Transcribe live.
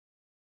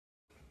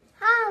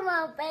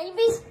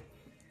baby.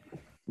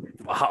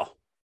 Wow.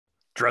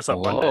 Dress up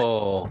Monday.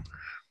 Oh,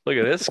 look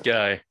at this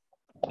guy.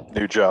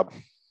 New job.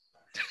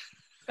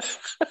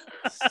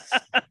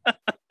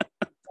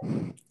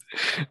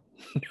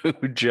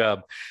 New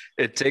job.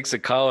 It takes a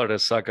collar to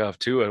suck off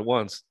two at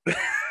once.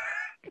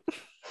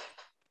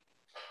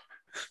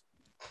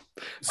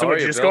 So How are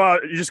you you, just Bill? go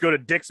out, you just go to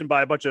Dick's and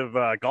buy a bunch of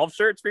golf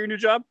shirts for your new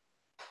job?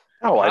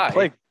 Oh,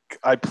 Why?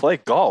 I play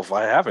golf.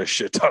 I have a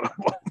shit ton of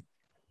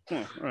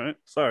them. All right.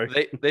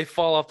 Sorry. They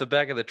fall off the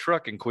back of the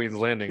truck in Queens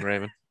Landing,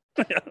 Raymond.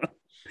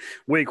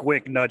 Wink,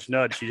 wink, nudge,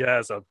 nudge. She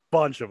has a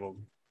bunch of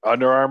them.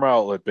 Under Armour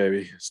outlet,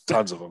 baby. It's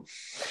tons of them.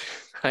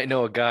 I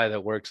know a guy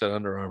that works at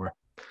Under Armour.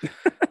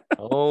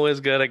 Always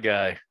got a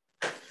guy.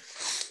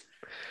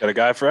 Got a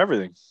guy for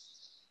everything.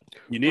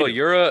 You need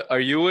Oh, are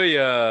you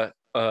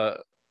a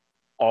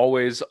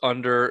always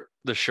under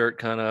the shirt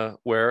kind of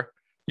wear?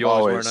 You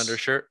always wear an Always.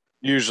 undershirt?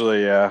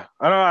 Usually, yeah.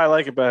 I don't know. I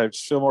like it, but I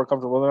just feel more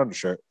comfortable with an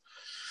undershirt.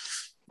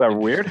 Is that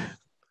weird?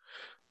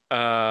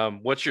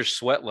 What's your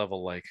sweat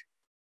level like?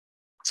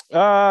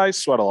 I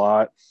sweat a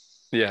lot.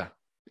 Yeah.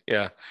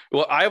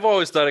 Well, I've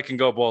always thought it can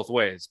go both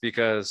ways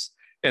because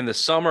in the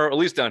summer, at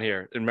least down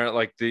here in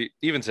Maryland,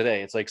 even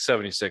today, it's like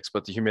 76,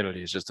 but the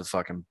humidity is just a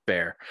fucking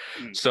bear.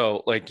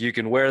 So like you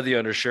can wear the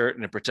undershirt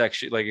and it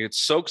protects you, like it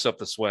soaks up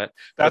the sweat.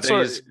 That's but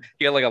then what you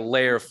get like a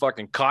layer of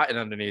fucking cotton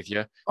underneath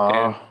you,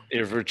 and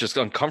you're just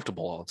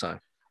uncomfortable all the time.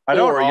 I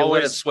don't or you let it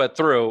always. sweat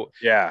through,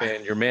 Yeah.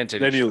 and you're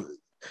mandated. Then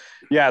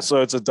yeah.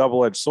 So it's a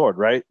double-edged sword,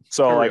 right?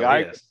 So like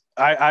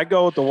I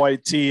go with the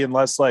white tee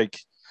unless like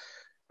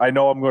I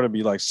know I'm going to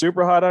be like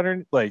super hot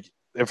under. Like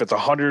if it's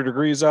 100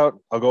 degrees out,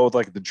 I'll go with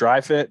like the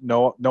dry fit,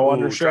 no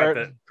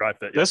undershirt. Dry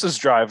fit. This is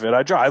dry fit.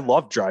 I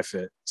love dry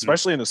fit,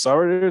 especially in the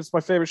summer. Dude, it's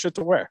my favorite shit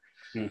to wear.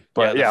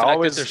 But the fact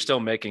always that they're still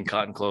making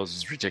cotton clothes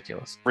is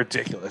ridiculous.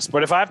 ridiculous.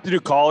 But if I have to do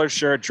collar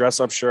shirt, dress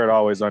up shirt,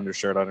 always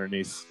undershirt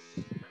underneath.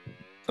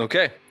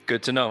 Okay,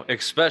 good to know.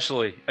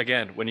 Especially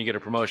again when you get a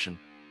promotion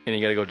and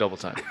you got to go double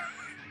time.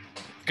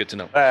 Good to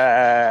know.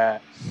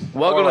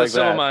 Welcome to the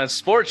Simple Minds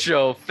Sports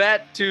Show,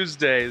 Fat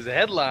Tuesdays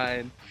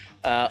headline,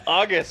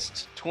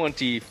 August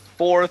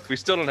 24th. We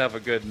still don't have a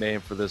good name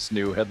for this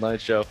new headline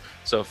show,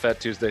 so Fat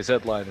Tuesdays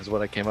headline is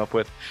what I came up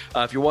with.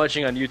 If you're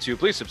watching on YouTube,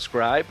 please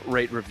subscribe,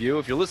 rate, review.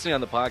 If you're listening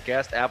on the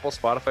podcast, Apple,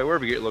 Spotify,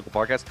 wherever you get your local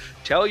podcast,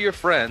 tell your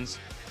friends,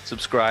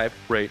 subscribe,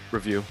 rate,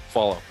 review,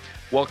 follow.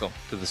 Welcome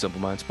to the Simple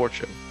Minds Sports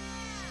Show.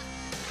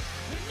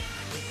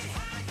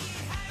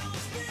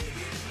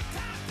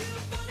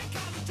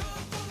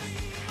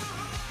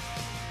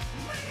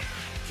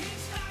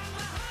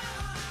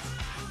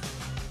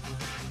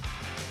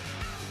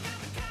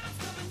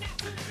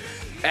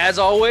 As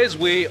always,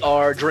 we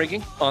are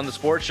drinking on the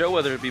sports show,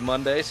 whether it be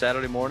Monday,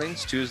 Saturday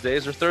mornings,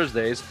 Tuesdays, or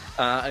Thursdays.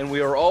 And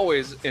we are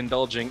always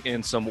indulging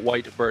in some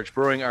White Birch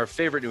Brewing, our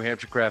favorite New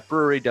Hampshire craft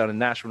brewery down in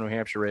Nashville, New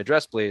Hampshire. Ray,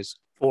 address, please.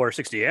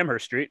 460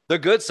 Amherst Street. The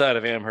good side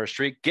of Amherst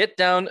Street. Get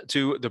down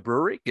to the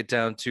brewery, get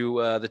down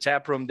to the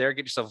tap room there,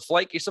 get yourself a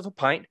flight, get yourself a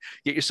pint,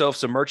 get yourself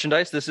some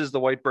merchandise. This is the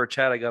White Birch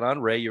hat I got on.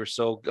 Ray, you were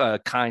so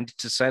kind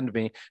to send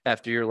me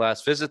after your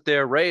last visit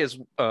there.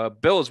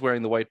 Bill is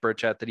wearing the White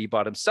Birch hat that he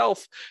bought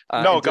himself.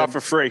 Got for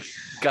free.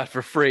 Got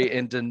for free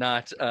and did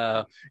not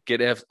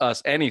get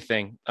us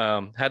anything.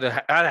 Had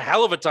a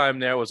hell of a time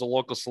there. Was a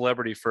local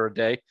celebrity for a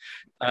day.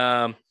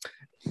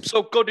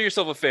 So go do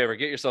yourself a favor,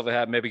 get yourself a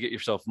hat, maybe get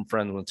yourself some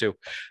friends one too.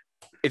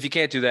 If you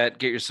can't do that,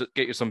 get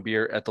you some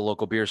beer at the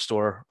local beer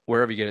store,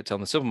 wherever you get it. Tell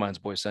them the Simple Minds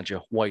boys sent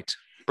you. White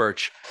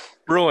Birch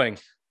Brewing.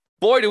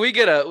 Boy, do we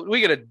get a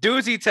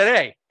doozy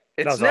today.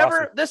 It's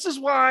never awesome. This is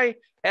why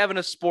having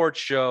a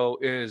sports show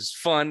is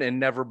fun and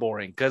never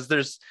boring,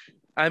 because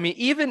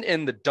even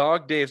in the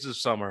dog days of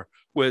summer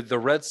with the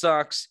Red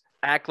Sox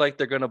act like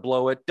they're going to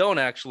blow it, don't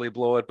actually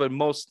blow it, but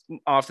most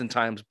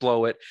oftentimes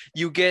blow it,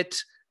 you get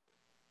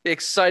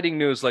exciting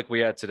news like we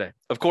had today.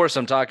 Of course,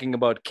 I'm talking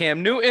about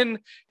Cam Newton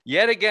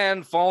yet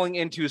again falling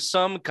into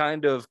some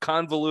kind of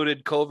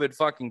convoluted COVID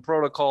fucking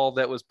protocol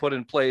that was put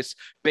in place.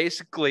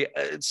 Basically,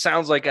 it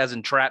sounds like as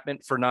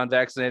entrapment for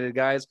non-vaccinated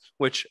guys,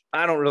 which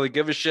I don't really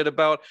give a shit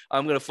about.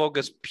 I'm going to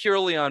focus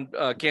purely on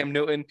Cam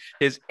Newton,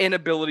 his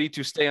inability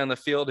to stay on the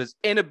field, his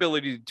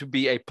inability to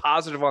be a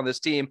positive on this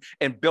team,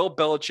 and Bill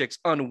Belichick's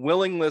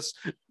unwillingness.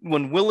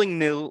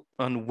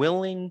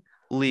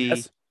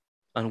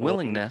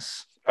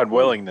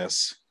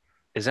 Unwillingness.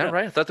 Is that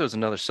right? I thought there was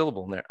another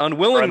syllable in there.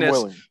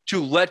 Unwillingness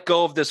to let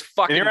go of this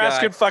fucking and you're guy.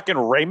 asking fucking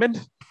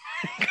Raymond?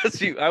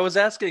 Because I was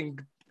asking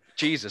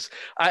Jesus.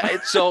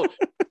 So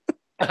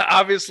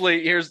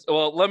obviously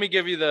let me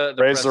give you the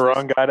Ray's the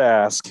wrong guy to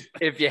ask.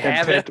 If you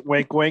haven't,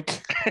 wink,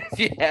 wink. If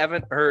you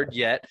haven't heard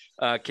yet,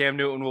 Cam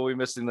Newton will be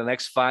missing the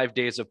next 5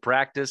 days of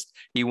practice.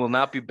 He will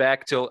not be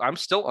back till, I'm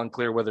still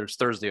unclear whether it's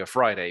Thursday or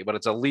Friday, but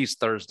it's at least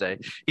Thursday.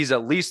 He's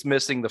at least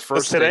missing the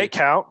first Does today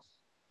count?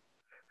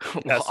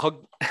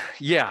 Well,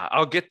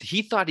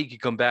 he thought he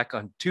could come back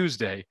on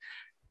Tuesday.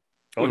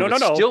 Oh, we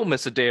no. still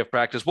miss a day of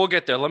practice. We'll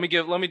get there. Let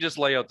me just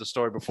lay out the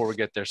story before we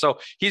get there. So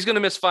he's going to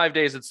miss 5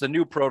 days. It's the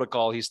new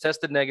protocol. He's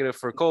tested negative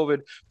for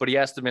COVID, but he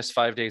has to miss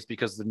 5 days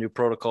because of the new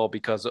protocol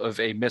because of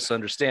a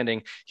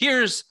misunderstanding.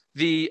 Here's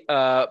the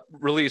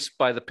release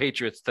by the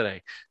Patriots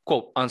today.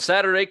 Quote, on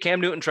Saturday, Cam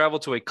Newton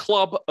traveled to a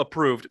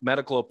club-approved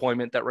medical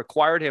appointment that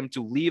required him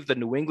to leave the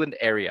New England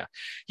area.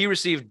 He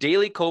received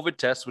daily COVID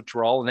tests, which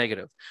were all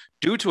negative.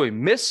 Due to a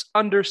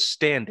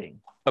misunderstanding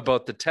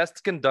about the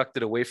tests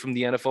conducted away from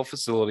the NFL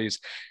facilities,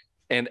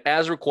 and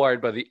as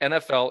required by the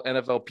NFL,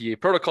 NFLPA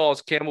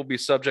protocols, Cam will be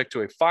subject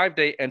to a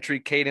 5-day entry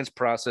cadence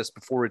process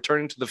before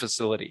returning to the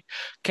facility.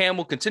 Cam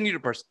will continue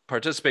to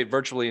participate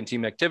virtually in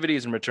team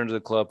activities and return to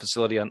the club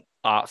facility on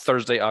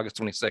Thursday,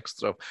 August 26th.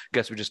 So I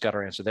guess we just got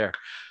our answer there.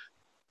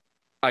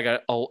 I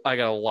got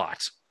a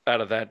lot out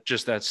of that,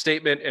 just that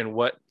statement and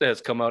what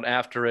has come out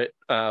after it.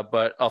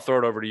 But I'll throw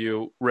it over to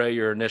you, Ray,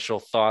 your initial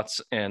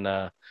thoughts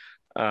and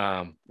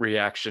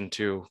reaction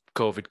to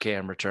COVID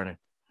Cam returning.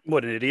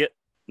 What an idiot.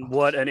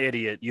 What an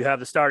idiot. You have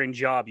the starting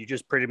job. You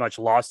just pretty much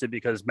lost it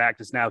because Mac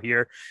is now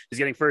here. He's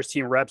getting first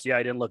team reps. Yeah,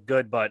 he didn't look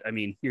good, but I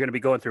mean, you're going to be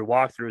going through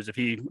walkthroughs. If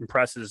he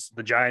impresses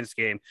the Giants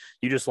game,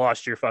 you just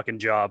lost your fucking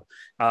job.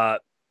 The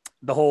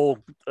whole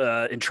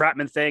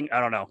entrapment thing,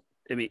 I don't know.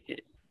 I mean,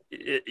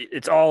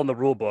 it's all in the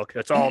rule book.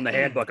 It's all in the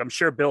handbook. I'm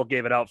sure Bill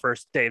gave it out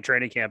first day of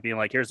training camp being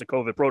like, here's the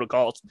COVID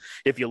protocols.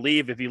 If you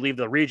leave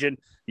the region,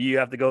 you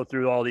have to go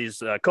through all these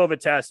COVID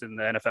tests, and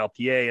the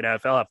NFLPA and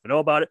NFL have to know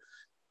about it.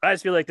 I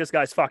just feel like this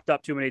guy's fucked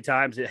up too many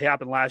times. It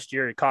happened last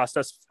year. It cost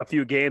us a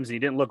few games, and he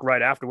didn't look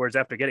right afterwards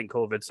after getting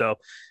COVID. So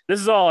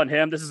this is all on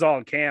him. This is all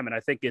on Cam. And I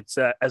think it's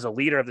as a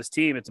leader of this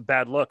team, it's a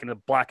bad look and a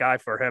black eye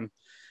for him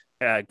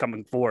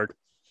coming forward.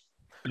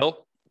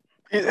 Bill?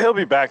 He'll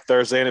be back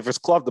Thursday, and if it's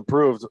club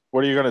approved,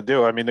 what are you going to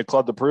do? I mean, the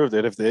club approved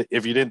it.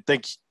 If you didn't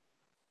think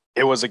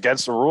it was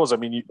against the rules, I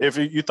mean, if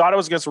you thought it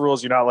was against the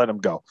rules, you're not letting him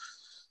go.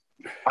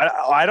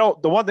 I don't.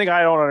 The one thing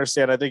I don't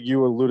understand, I think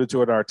you alluded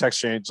to it in our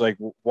text change, like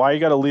why you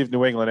got to leave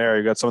New England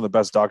area? You got some of the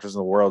best doctors in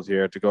the world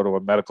here to go to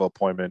a medical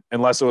appointment,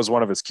 unless it was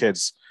one of his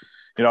kids.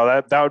 You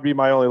know, that would be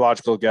my only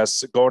logical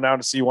guess. Going down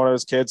to see one of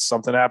his kids,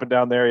 something happened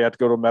down there. You have to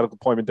go to a medical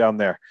appointment down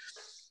there.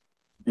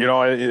 You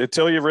know,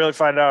 until you really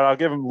find out, I'll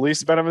give him the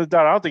least benefit of the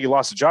doubt. I don't think he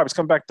lost a job. He's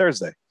coming back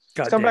Thursday.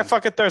 He's coming back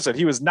fucking Thursday.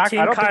 He was not.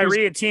 Team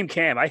Kyrie and Team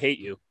Cam. I hate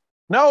you.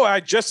 No,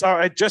 I just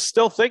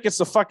still think it's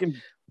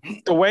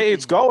the way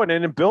it's going.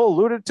 And Bill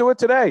alluded to it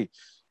today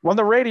on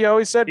the radio.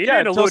 He said, he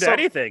didn't allude to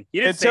anything.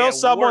 Until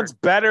someone's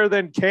better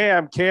than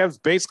Cam, Cam's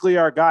basically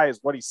our guy, is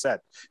what he said.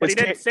 But he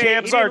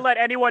didn't let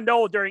anyone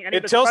know during any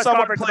until of the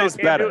someone plays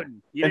better.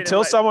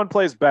 Until someone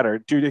plays better.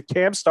 Dude,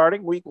 Cam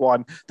starting week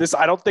 1.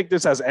 I don't think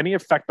this has any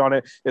effect on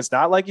it. It's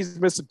not like he's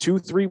missing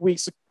 2-3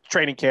 weeks of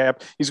training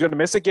camp. He's going to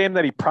miss a game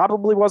that he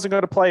probably wasn't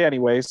going to play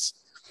anyways.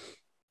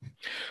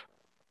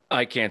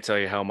 I can't tell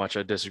you how much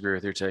I disagree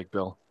with your take,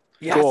 Bill.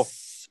 Yes. Cool.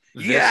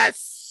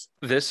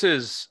 This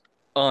is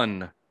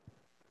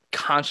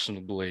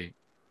unconscionably,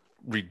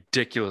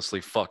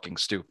 ridiculously fucking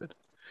stupid.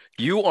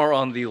 You are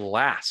on the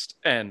last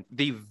and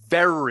the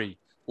very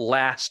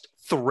last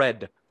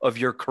thread of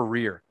your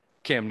career,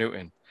 Cam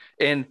Newton,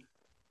 and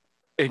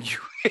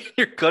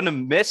you're gonna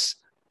miss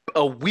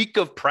a week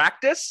of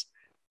practice.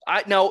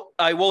 I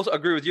will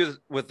agree with you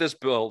with this,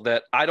 Bill,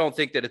 that I don't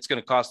think that it's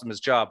going to cost him his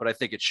job, but I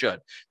think it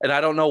should. And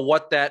I don't know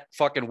what that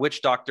fucking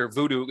witch doctor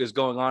voodoo is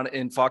going on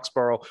in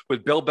Foxborough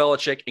with Bill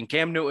Belichick and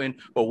Cam Newton,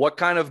 or what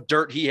kind of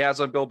dirt he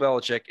has on Bill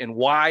Belichick and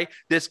why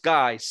this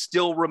guy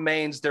still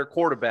remains their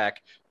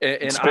quarterback.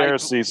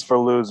 Conspiracies for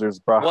losers,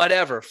 bro.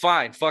 Whatever.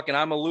 Fine. Fucking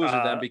I'm a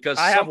loser then because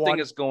something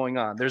is going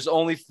on. That's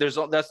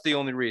the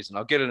only reason.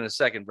 I'll get it in a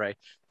second, Ray.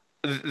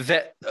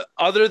 That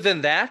other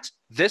than that,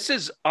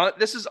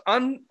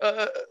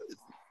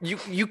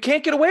 you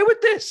can't get away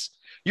with this.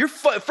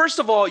 First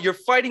of all, you're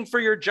fighting for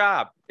your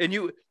job, and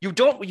you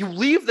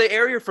leave the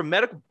area for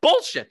medical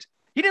bullshit.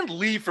 He didn't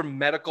leave for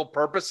medical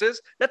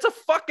purposes. That's a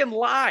fucking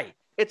lie.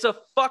 It's a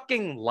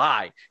fucking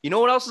lie. You know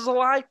what else is a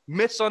lie?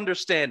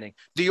 Misunderstanding.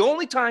 The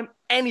only time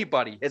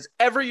anybody has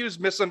ever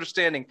used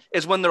misunderstanding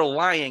is when they're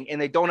lying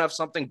and they don't have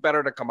something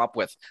better to come up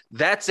with.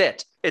 That's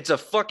it. It's a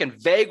fucking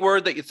vague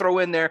word that you throw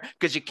in there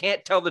because you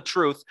can't tell the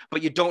truth,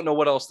 but you don't know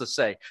what else to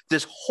say.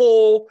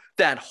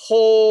 That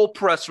whole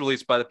press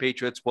release by the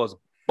Patriots was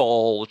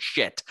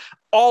bullshit.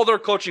 All their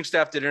coaching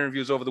staff did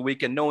interviews over the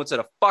weekend. No one said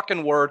a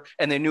fucking word,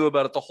 and they knew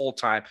about it the whole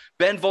time.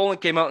 Ben Volen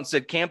came out and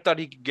said Cam thought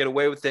he could get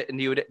away with it, and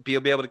he would be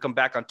able to come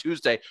back on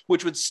Tuesday,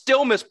 which would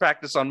still miss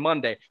practice on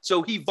Monday.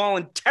 So he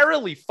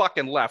voluntarily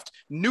fucking left,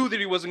 knew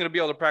that he wasn't going to be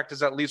able to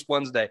practice at least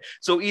Wednesday.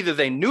 So either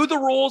they knew the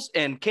rules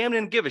and Cam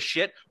didn't give a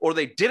shit, or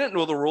they didn't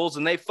know the rules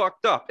and they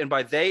fucked up. And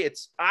by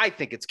I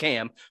think it's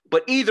Cam.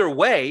 But either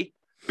way,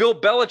 Bill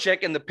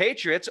Belichick and the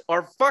Patriots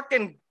are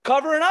fucking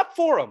covering up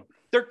for him.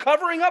 They're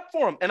covering up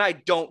for him, and I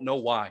don't know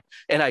why.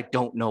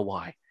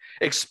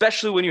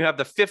 Especially when you have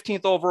the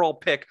 15th overall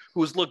pick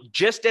who's looked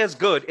just as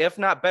good, if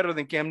not better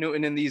than Cam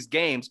Newton in these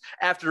games.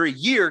 After a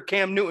year,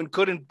 Cam Newton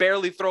couldn't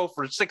barely throw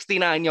for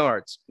 69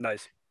 yards.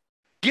 Nice.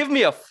 Give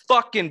me a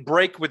fucking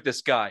break with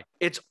this guy.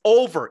 It's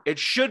over. It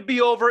should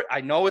be over.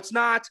 I know it's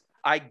not.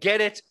 I get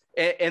it.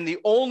 And the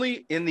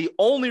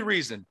only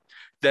reason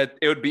that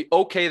it would be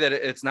okay that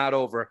it's not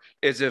over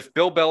is if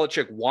Bill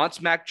Belichick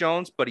wants Mac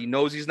Jones, but he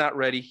knows he's not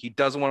ready. He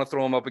doesn't want to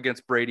throw him up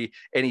against Brady,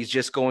 and he's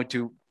just going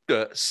to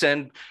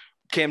send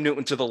Cam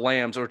Newton to the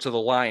Lambs or to the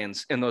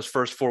Lions in those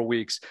first 4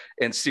 weeks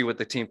and see what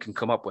the team can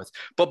come up with.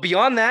 But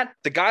beyond that,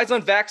 the guy's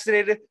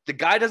unvaccinated. The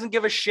guy doesn't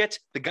give a shit.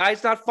 The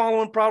guy's not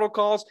following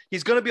protocols.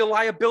 He's going to be a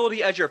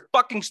liability as your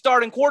fucking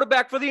starting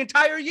quarterback for the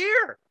entire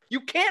year.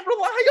 You can't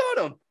rely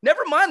on him.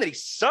 Never mind that he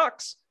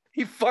sucks.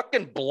 He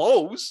fucking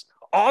blows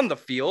on the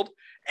field.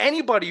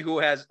 Anybody who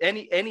has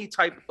any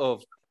type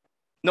of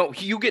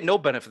you get no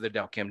benefit of the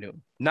doubt, Cam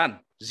Newton. None.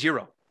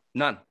 Zero.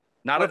 None.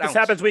 Not what if this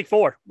happens week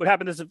 4? What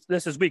happens if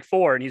this is week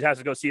 4 and he has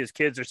to go see his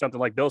kids or something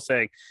like Bill's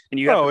saying, and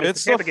you have to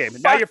miss the Tampa game?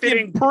 And now you're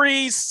feeding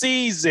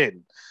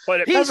preseason.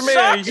 But it doesn't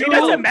matter.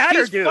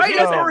 He's dude.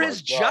 Fighting for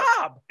his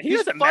job. He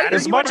doesn't matter.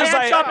 As much as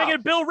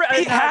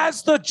he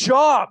has the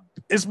job.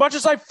 As much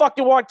as I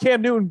fucking want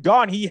Cam Newton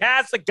gone, he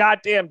has the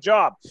goddamn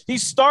job.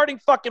 He's starting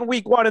fucking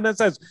week 1 and then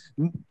says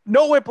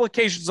no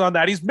implications on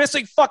that. He's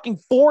missing fucking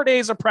 4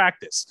 days of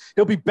practice.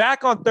 He'll be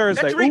back on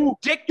Thursday. That's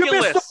ridiculous.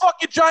 You missed the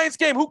fucking Giants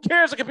game. Who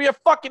cares? It could be a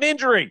fucking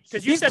injury.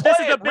 Because you said this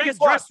is the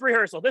biggest dress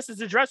rehearsal. This is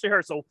the dress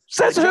rehearsal.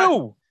 Says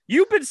who?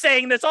 You've been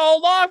saying this all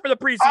along for the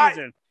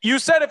preseason. You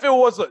said if it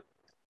was an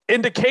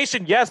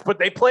indication, yes, but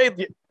they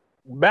played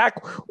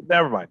Mac.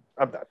 Never mind.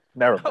 I'm done.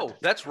 Never mind. No,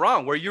 that's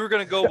wrong. Where you were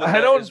going to go with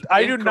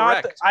I do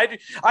not. I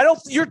don't.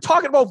 You're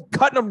talking about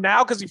cutting him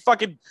now because he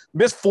fucking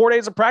missed 4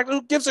 days of practice.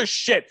 Who gives a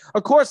shit?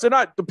 Of course, they're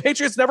not. The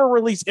Patriots never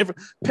release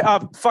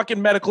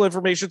fucking medical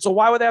information. So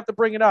why would they have to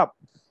bring it up?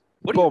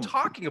 What are you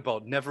talking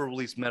about? Never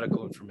release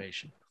medical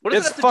information. What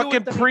does it's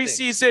fucking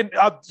preseason.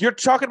 You're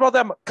talking about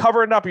them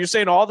covering up. You're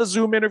saying all the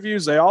Zoom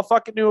interviews, they all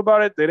fucking knew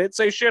about it. They didn't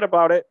say shit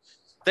about it.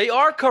 They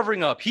are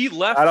covering up. He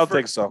left. I don't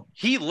think so.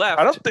 He left.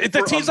 I don't.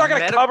 The team's not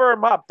going to cover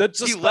him up.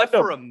 He left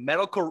for a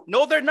medical.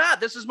 No, they're not.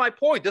 This is my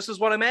point. This is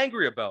what I'm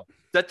angry about.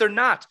 That they're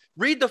not.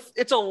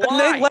 It's a lie.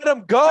 Then they let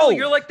him go. Bill,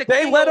 you're like the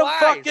king of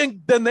lies.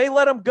 Then they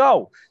let him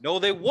go. No,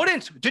 they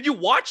wouldn't. Did you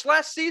watch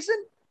last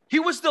season? He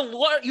was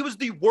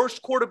the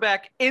worst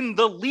quarterback in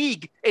the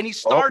league, and he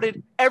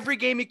started every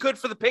game he could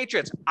for the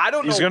Patriots. I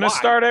don't know. He's going to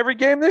start every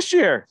game this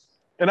year.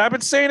 And I've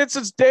been saying it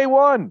since day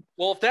one.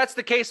 Well, if that's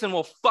the case, then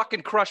we'll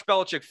fucking crush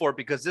Belichick for it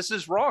because this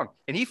is wrong.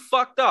 And he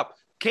fucked up.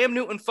 Cam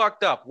Newton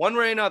fucked up one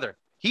way or another.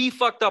 He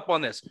fucked up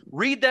on this.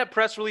 Read that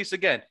press release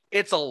again.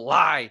 It's a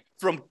lie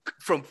from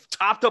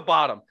top to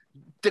bottom.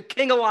 The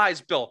king of lies,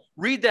 Bill.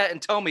 Read that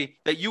and tell me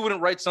that you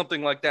wouldn't write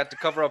something like that to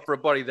cover up for a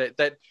buddy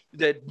that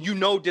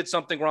did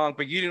something wrong,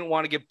 but you didn't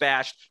want to get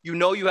bashed. You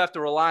know you have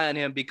to rely on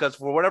him because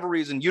for whatever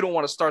reason, you don't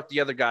want to start the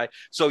other guy.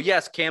 So,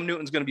 yes, Cam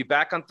Newton's going to be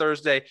back on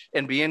Thursday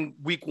and be in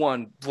week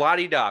 1.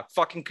 Vladdy-da.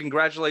 Fucking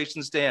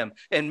congratulations to him.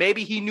 And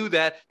maybe he knew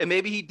that, and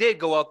maybe he did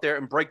go out there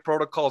and break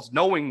protocols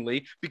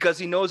knowingly because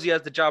he knows he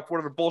has the job for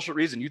whatever bullshit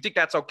reason. You think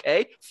that's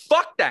okay?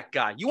 Fuck that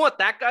guy. You want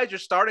that guy as your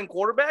starting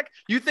quarterback?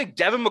 You think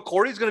Devin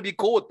McCourty is going to be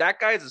cool with that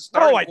guy as a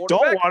starting quarterback? No,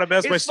 I don't want him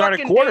as my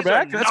starting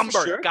quarterback. That's numbered.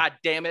 for sure. God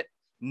damn it.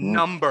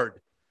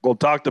 Numbered. We'll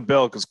talk to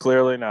Bill because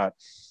clearly not.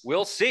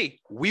 We'll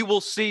see. We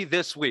will see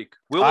this week.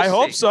 I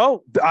hope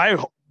so.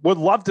 I would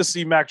love to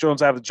see Mac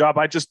Jones have the job.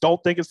 I just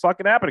don't think it's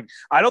fucking happening.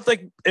 I don't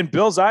think in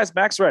Bill's eyes,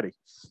 Mac's ready.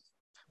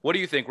 What do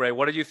you think, Ray?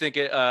 What do you think?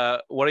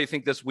 What do you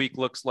think this week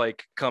looks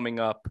like coming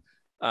up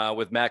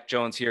with Mac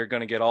Jones here? Going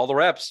to get all the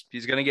reps.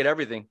 He's going to get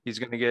everything. He's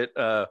going to get.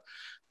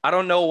 I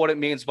don't know what it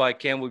means by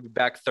Cam will be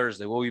back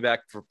Thursday. Will he be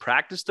back for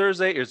practice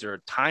Thursday? Is there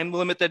a time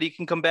limit that he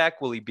can come back?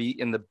 Will he be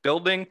in the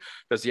building?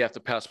 Does he have to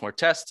pass more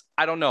tests?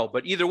 I don't know.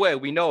 But either way,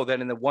 we know that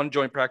in the one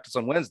joint practice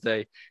on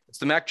Wednesday, it's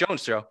the Mac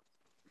Jones show.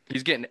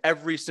 He's getting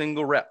every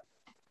single rep.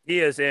 He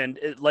is. And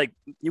like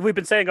we've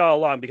been saying all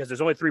along, because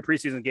there's only 3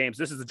 preseason games.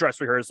 This is the dress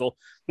rehearsal.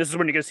 This is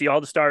when you're going to see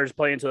all the starters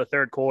play into the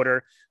third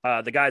quarter.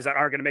 The guys that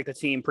aren't going to make the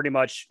team pretty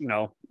much,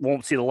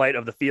 won't see the light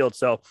of the field.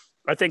 So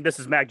I think this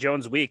is Mac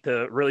Jones' week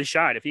to really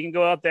shine. If he can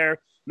go out there,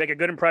 make a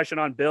good impression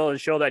on Bill and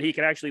show that he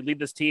can actually lead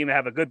this team and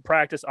have a good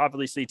practice.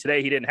 Obviously,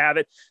 today he didn't have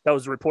it. That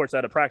was the reports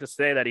out of practice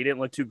today that he didn't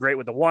look too great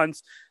with the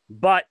ones.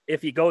 But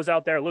if he goes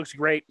out there, looks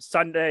great.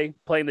 Sunday,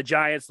 playing the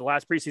Giants, the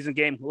last preseason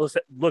game,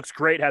 looks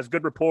great, has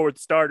good rapport with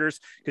the starters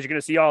because you're going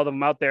to see all of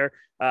them out there.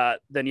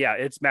 Then, yeah,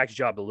 it's Mac's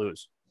job to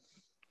lose.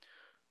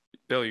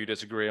 Bill, you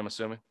disagree, I'm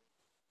assuming?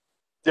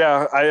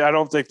 Yeah, I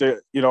don't think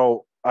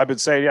that, I've been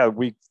saying,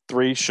 week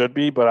 3 should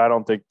be, but I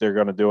don't think they're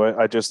going to do it.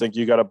 I just think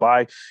you got to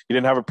buy. You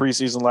didn't have a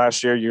preseason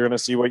last year. You're going to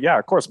see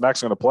of course, Mac's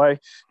going to play,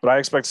 but I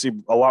expect to see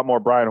a lot more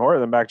Brian Hoyer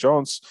than Mac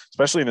Jones,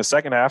 especially in the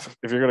second half.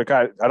 If you're going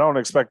to I don't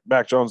expect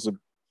Mac Jones to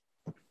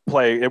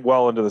play it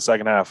well into the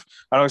second half.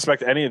 I don't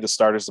expect any of the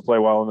starters to play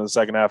well into the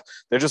second half.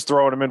 They're just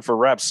throwing them in for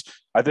reps.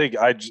 I think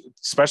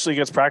especially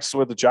against practice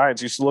with the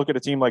Giants, you used to look at a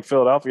team like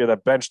Philadelphia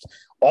that benched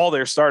all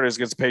their starters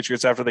against the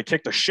Patriots after they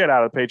kicked the shit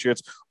out of the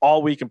Patriots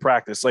all week in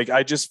practice. Like,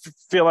 I just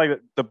feel like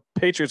the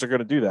Patriots are going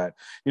to do that.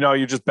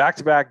 You just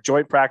back-to-back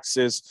joint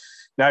practices.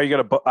 Now you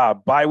got a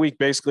bye week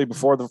basically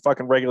before the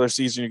fucking regular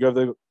season.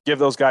 You give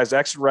those guys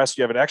extra rest.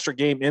 You have an extra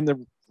game in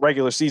the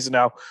regular season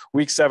now.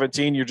 Week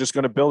 17, you're just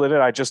going to build it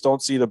in. I just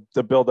don't see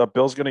the build up.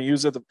 Bill's going to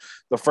use it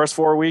the first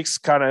 4 weeks,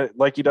 kind of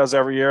like he does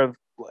every year,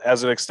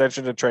 as an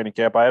extension to training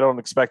camp. I don't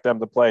expect them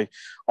to play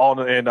all.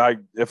 And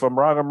if I'm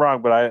wrong, I'm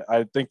wrong. But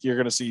I think you're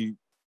going to see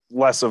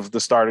less of the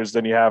starters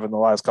than you have in the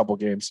last couple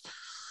games.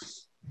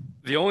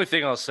 The only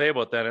thing I'll say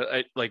about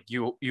that,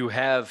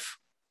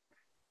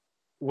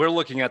 we're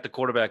looking at the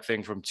quarterback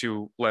thing from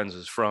two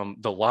lenses, from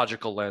the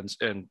logical lens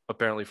and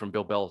apparently from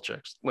Bill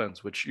Belichick's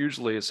lens, which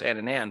usually is hand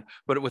in hand,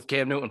 but with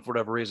Cam Newton, for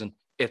whatever reason,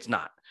 it's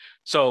not.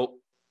 So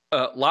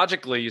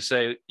logically, you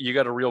say you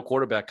got a real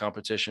quarterback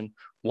competition.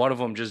 One of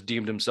them just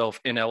deemed himself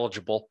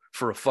ineligible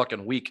for a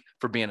fucking week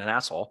for being an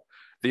asshole.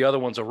 The other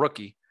one's a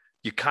rookie.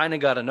 You kind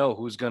of got to know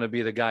who's going to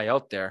be the guy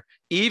out there,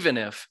 even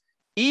if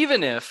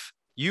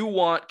you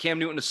want Cam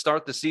Newton to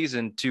start the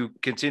season to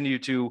continue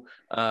to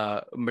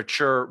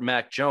mature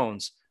Mac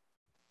Jones.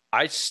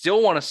 I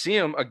still want to see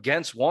him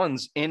against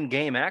ones in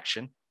game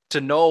action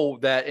to know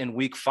that in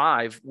week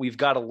 5, we've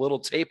got a little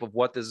tape of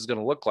what this is going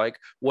to look like.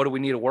 What do we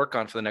need to work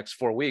on for the next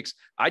 4 weeks?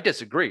 I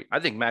disagree. I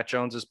think Mac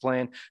Jones is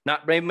playing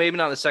maybe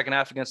not in the second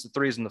half against the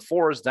 3s and the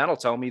 4s. That'll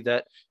tell me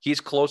that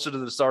he's closer to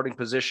the starting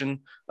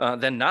position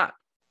than not.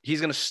 He's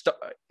going to start,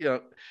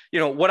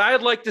 what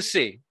I'd like to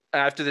see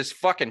after this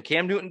fucking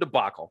Cam Newton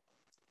debacle.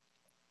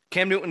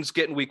 Cam Newton's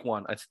getting week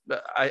 1.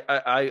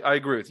 I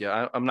agree with you.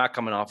 I'm not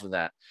coming off of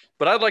that,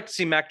 but I'd like to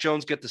see Mac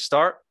Jones get the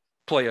start,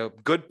 play a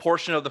good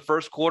portion of the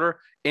first quarter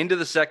into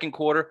the second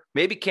quarter.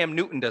 Maybe Cam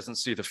Newton doesn't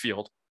see the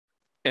field,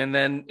 and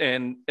then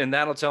and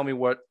that'll tell me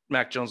what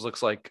Mac Jones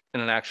looks like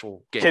in an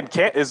actual game.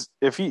 Because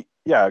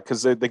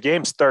the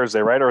game's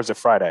Thursday, right? Or is it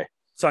Friday?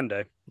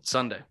 Sunday.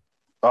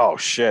 Oh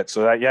shit!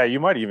 So that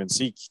you might even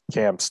see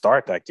Cam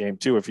start that game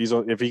too if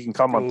he can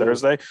come on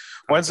Thursday.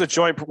 When's the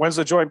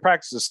joint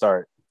practices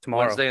start?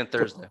 Tomorrow. Wednesday and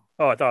Thursday.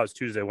 Oh, I thought it was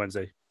Tuesday,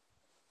 Wednesday.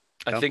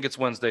 I think it's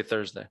Wednesday,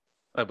 Thursday.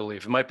 I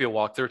believe it might be a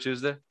walkthrough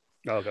Tuesday.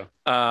 Oh, okay.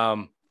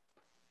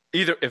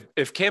 Either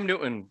if Cam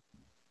Newton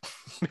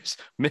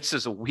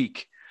misses a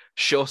week,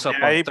 shows up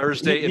on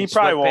Thursday, he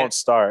probably won't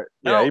start.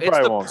 No, he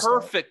probably won't.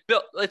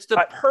 It's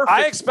the perfect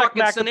I expect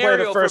Mac scenario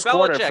to play the first for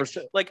quarter. Belichick. For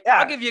sure.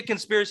 I'll give you a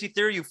conspiracy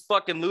theory, you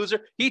fucking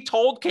loser. He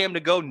told Cam to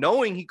go,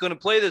 knowing he couldn't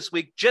play this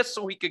week, just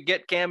so he could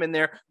get Cam in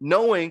there,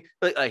 knowing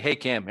hey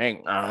Cam,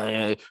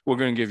 we're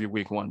gonna give you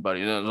week 1, buddy.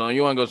 You want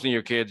to go see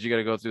your kids? You got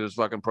to go through this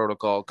fucking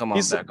protocol. Come on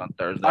back on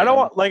Thursday. I don't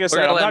want, like I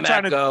said,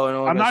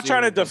 I'm not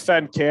trying to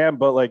defend Cam,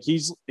 but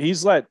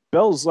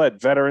Bill's let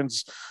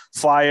veterans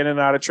fly in and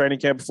out of training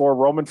camp before.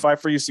 Roman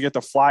Pfeiffer used to get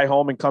to fly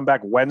home and come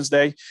back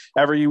Wednesday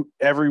every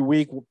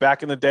week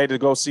back in the day to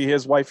go see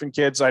his wife and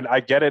kids. I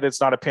get it. It's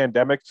not a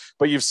pandemic,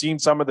 but you've seen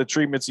some of the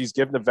treatments he's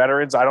given to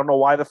veterans. I don't know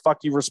why the fuck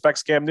he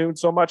respects Cam Newton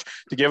so much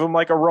to give him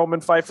like a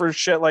Roman Pfeiffer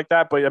shit like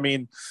that. But I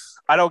mean,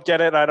 I don't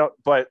get it.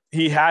 But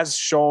he has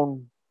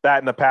shown that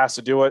in the past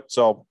to do it.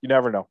 So you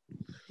never know.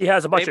 He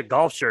has a bunch of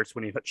golf shirts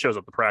when he shows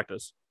up to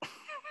practice.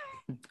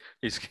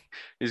 He's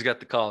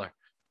got the collar.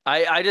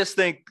 I just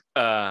think,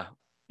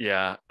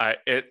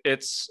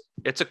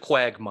 it's a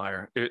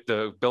quagmire.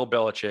 The Bill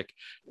Belichick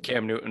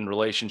Cam Newton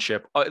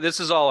relationship. This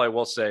is all I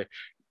will say.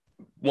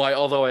 Why,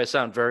 although I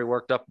sound very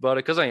worked up about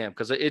it, because I am,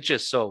 because it's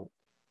just so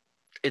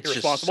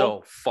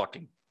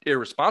fucking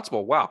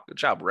irresponsible. Wow, good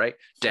job, right,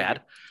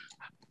 Dad?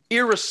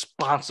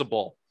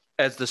 Irresponsible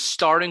as the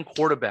starting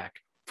quarterback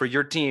for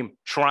your team,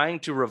 trying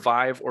to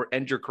revive or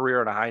end your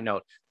career on a high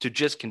note, to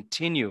just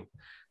continue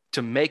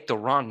to make the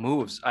wrong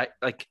moves. I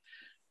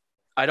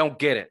don't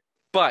get it,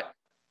 but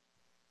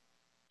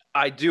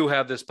I do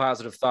have this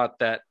positive thought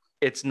that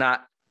it's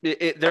not.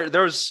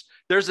 There's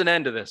an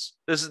end to this.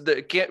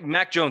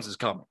 Mac Jones is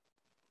coming,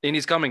 and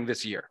he's coming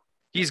this year.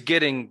 He's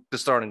getting the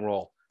starting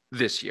role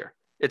this year.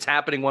 It's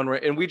happening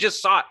and we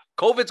just saw it.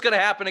 COVID's going to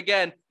happen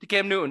again to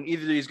Cam Newton.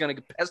 Either he's going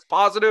to test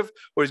positive,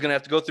 or he's going to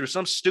have to go through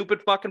some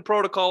stupid fucking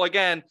protocol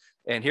again.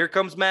 And here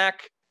comes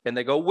Mac, and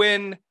they go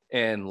win,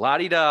 and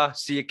la-di-da,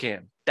 see you,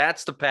 Cam.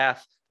 That's the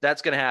path.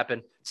 That's going to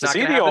happen. It's not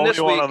going to happen this week. Is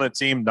he the only one on the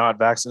team not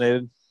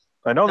vaccinated?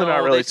 I know they're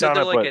not really telling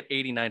it, like at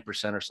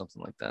 89% or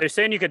something like that. They're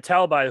saying you could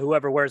tell by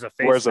whoever wears a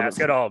face mask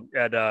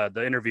at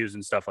the interviews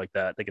and stuff like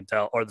that. They can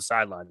tell, or the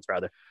sidelines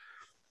rather.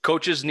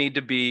 Coaches need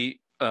to be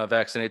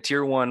vaccinated.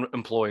 Tier 1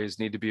 employees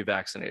need to be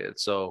vaccinated.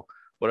 So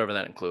whatever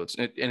that includes,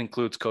 it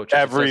includes coaches.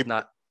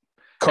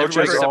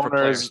 Coaches,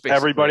 owners,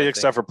 everybody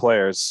except for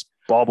players.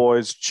 Ball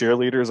boys,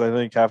 cheerleaders, I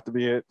think have to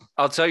be it.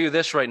 I'll tell you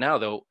this right now,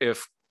 though,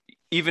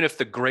 even if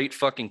the great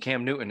fucking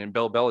Cam Newton in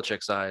Bill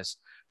Belichick's eyes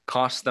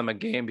cost them a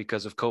game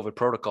because of COVID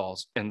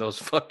protocols and those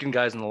fucking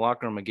guys in the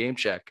locker room a game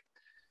check,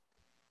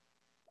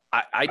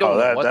 I don't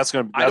know what's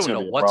going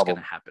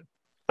to happen.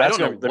 I don't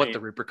know what the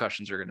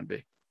repercussions are going to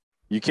be.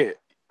 You can't.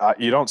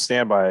 You don't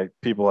stand by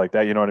people like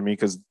that. You know what I mean?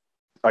 Because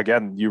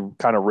again, you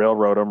kind of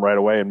railroad them right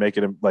away and make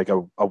it like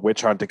a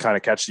witch hunt to kind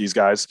of catch these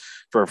guys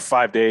for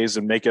 5 days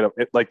and make it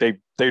like they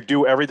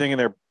do everything in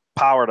their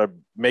power to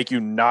make you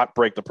not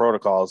break the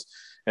protocols.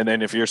 And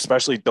then if you're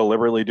especially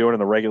deliberately doing it in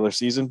the regular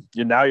season,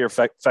 you're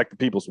affecting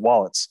people's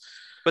wallets.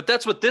 But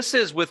that's what this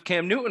is with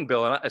Cam Newton,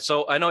 Bill. And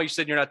so I know you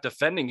said you're not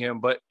defending him,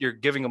 but you're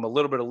giving him a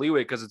little bit of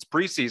leeway because it's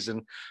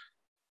preseason.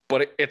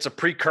 But it's a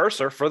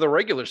precursor for the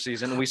regular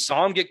season. And we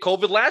saw him get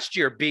COVID last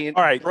year,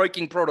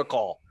 breaking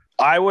protocol.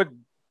 I would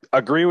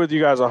agree with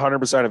you guys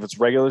 100% if it's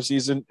regular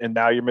season, and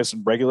now you're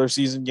missing regular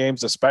season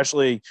games,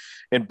 especially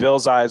in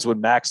Bill's eyes when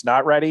Mac's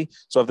not ready.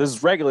 So if this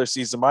is regular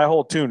season, my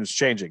whole tune is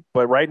changing.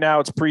 But right now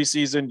it's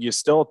preseason. You're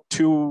still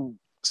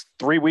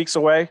 2.5 weeks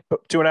away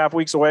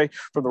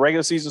from the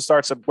regular season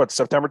starts at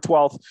September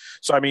 12th.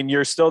 So, I mean,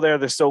 you're still there.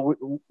 There's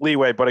still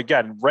leeway. But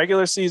again,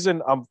 regular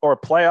season or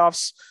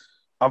playoffs,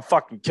 I'm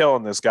fucking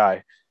killing this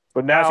guy.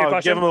 But now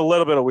I'll give him a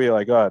little bit of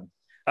leeway. Go ahead.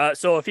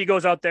 So if he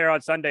goes out there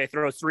on Sunday,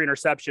 throws 3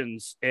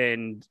 interceptions,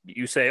 and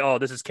you say, oh,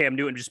 this is Cam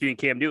Newton just being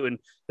Cam Newton,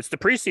 it's the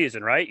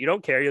preseason, right? You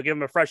don't care. You'll give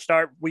him a fresh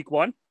start week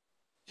 1.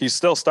 He's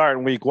still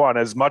starting week 1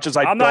 as much as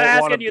I'm not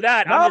asking you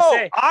that. I'm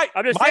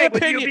just saying,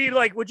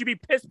 opinion. would you be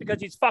pissed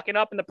because he's fucking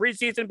up in the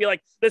preseason and be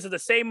like, this is the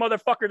same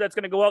motherfucker that's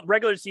going to go out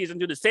regular season,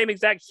 do the same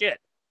exact shit,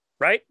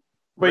 right?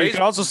 But you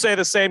can also say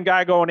the same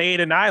guy going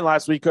 8-9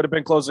 last week could have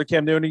been closer to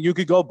Cam Newton, and you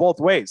could go both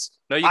ways.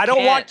 No, I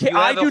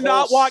do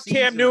not want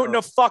Cam Newton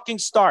to fucking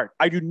start.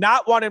 I do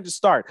not want him to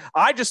start.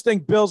 I just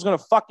think Bill's going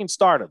to fucking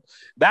start him.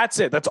 That's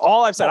it. That's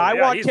all I've said. I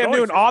want Cam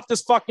Newton off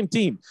this fucking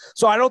team.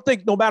 So I don't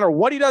think no matter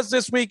what he does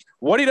this week,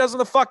 what he does in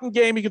the fucking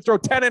game, he can throw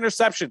 10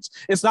 interceptions.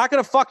 It's not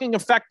going to fucking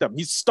affect him.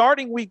 He's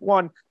starting week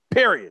 1,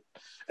 period.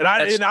 And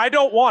I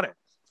don't want it.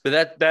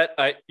 But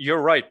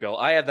you're right, Bill.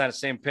 I have that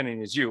same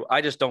opinion as you.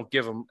 I just don't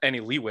give him any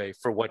leeway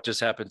for what just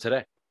happened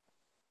today.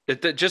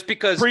 Just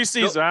because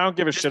preseason, I don't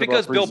give a shit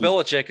because about Bill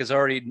Belichick has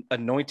already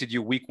anointed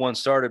you week 1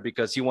 starter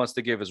because he wants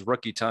to give his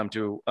rookie time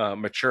to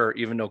mature,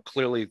 even though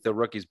clearly the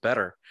rookie's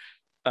better.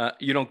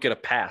 You don't get a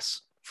pass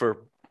for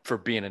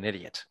being an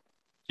idiot.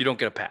 You don't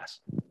get a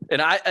pass.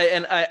 And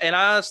I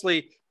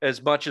honestly,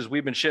 as much as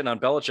we've been shitting on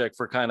Belichick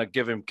for kind of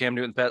giving Cam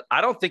Newton the pass,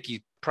 I don't think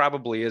he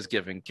probably is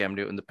giving Cam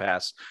Newton the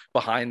pass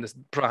behind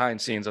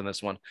scenes on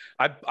this one.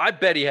 I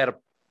bet he had a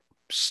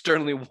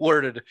sternly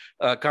worded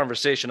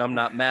conversation. I'm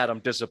not mad. I'm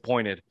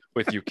disappointed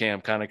with you,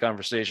 Cam, kind of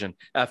conversation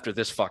after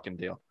this fucking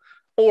deal.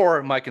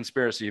 Or my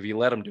conspiracy, if you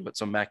let him do it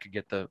so Matt could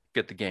get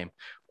the game.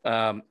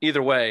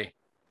 Either way,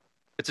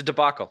 it's a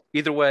debacle.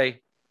 Either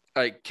way,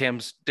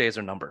 Cam's days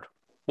are numbered.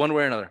 One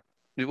way or another.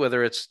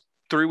 Whether it's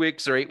 3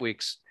 weeks or 8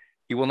 weeks,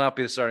 he will not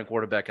be the starting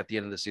quarterback at the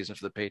end of the season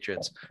for the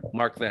Patriots.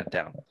 Mark that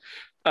down.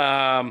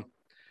 Can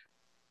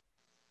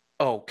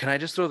I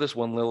just throw this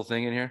one little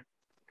thing in here?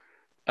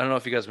 I don't know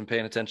if you guys have been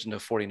paying attention to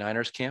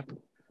 49ers camp.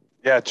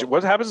 Yeah,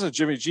 what happens to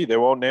Jimmy G? They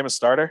won't name a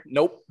starter?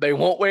 Nope, they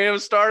won't name a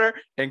starter.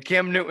 And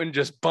Cam Newton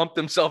just bumped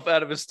himself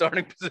out of his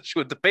starting position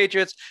with the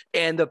Patriots.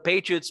 And the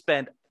Patriots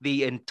spent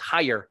the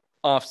entire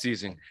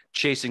offseason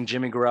chasing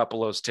Jimmy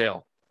Garoppolo's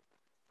tail.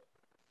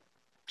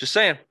 Just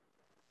saying.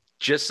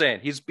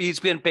 He's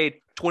been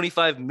paid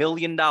 $25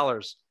 million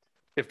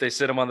if they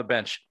sit him on the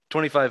bench.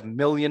 $25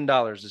 million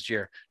this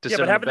year to sit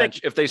on the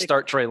bench if they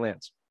start Trey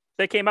Lance.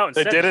 They came out and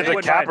they did it to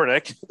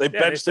Kaepernick. They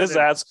benched his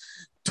ass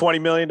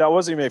 $20 million.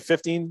 Was he made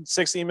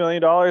 $16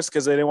 million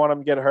because they didn't want him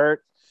to get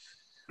hurt?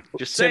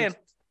 Just saying.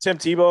 Tim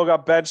Tebow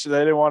got benched. They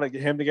didn't want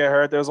him to get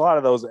hurt. There was a lot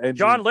of those.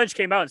 John Lynch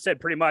came out and said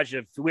pretty much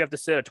if we have to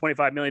sit a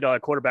 $25 million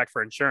quarterback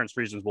for insurance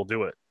reasons, we'll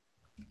do it.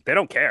 They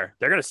don't care.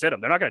 They're going to sit him.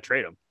 They're not going to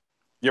trade him.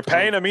 You're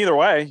paying him either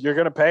way. You're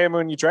going to pay him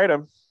when you trade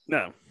him.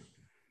 No,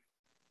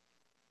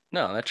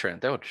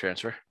 that would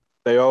transfer.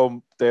 They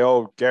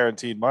owe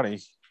guaranteed money.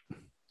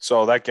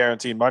 So that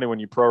guaranteed money, when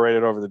you prorate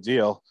it over the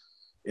deal,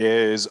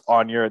 is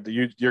on you're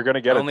going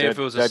to get only if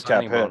it was a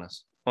signing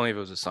bonus. Only if it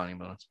was a signing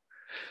bonus.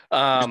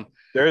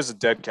 There is a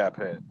dead cap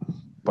hit,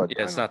 but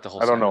yeah, it's not the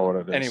whole. I don't know what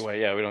it is. Anyway,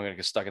 yeah, we don't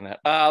get stuck in that.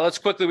 Let's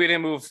quickly. We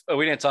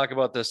didn't talk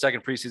about the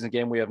second preseason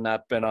game. We have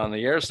not been on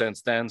the air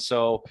since then.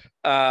 So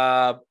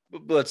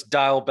let's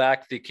dial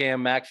back the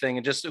Cam Mack thing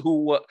and just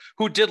who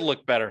did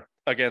look better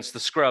against the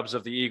scrubs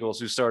of the Eagles,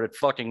 who started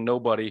fucking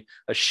nobody,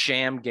 a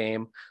sham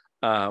game.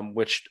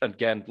 Which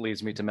again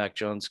leads me to Mac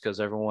Jones because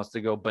everyone wants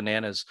to go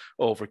bananas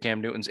over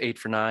Cam Newton's 8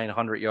 for 9,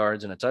 100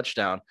 yards and a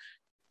touchdown.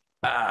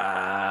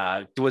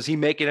 Was he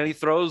making any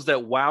throws that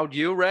wowed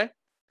you, Ray?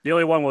 The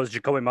only one was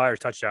Jacoby Myers'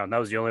 touchdown. That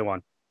was the only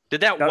one.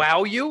 Did that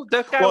wow you?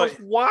 That guy was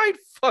wide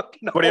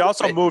fucking. But he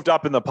also moved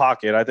up in the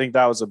pocket. I think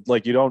that was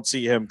you don't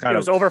see him kind of. It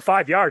was over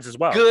 5 yards as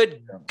well.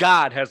 Good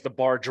God, has the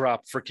bar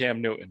dropped for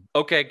Cam Newton?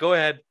 Okay, go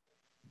ahead.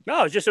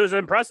 No, it was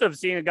impressive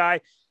seeing a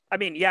guy. I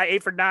mean, yeah,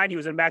 8 for 9. He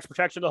was in max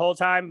protection the whole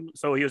time,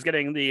 so he was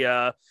getting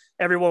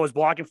everyone was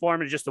blocking for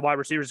him, and just the wide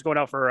receivers going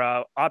out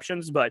for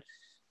options. But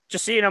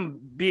just seeing him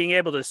being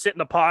able to sit in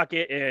the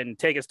pocket and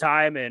take his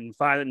time and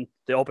find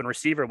the open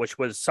receiver, which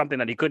was something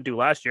that he couldn't do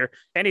last year,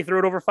 and he threw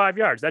it over 5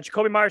 yards. That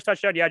Jacoby Myers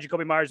touchdown, yeah,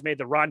 Jacoby Myers made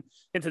the run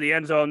into the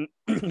end zone.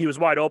 He was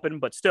wide open,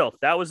 but still,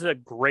 that was a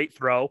great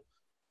throw.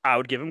 I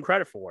would give him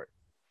credit for it.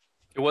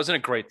 It wasn't a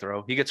great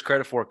throw. He gets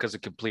credit for it because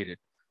it completed.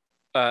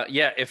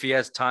 If he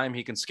has time,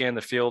 he can scan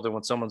the field, and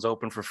when someone's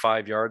open for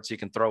 5 yards, he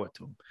can throw it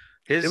to him.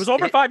 It was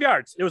over 5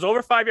 yards. It was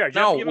over 5 yards.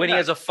 No, when he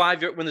has a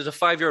 5 yard, when there's a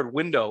 5 yard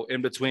window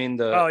in between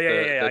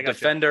the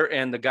defender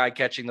and the guy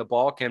catching the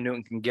ball, Cam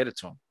Newton can get it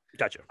to him.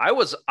 Gotcha. I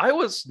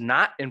was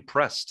not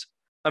impressed.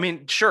 I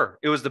mean, sure,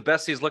 it was the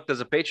best he's looked as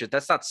a Patriot.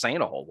 That's not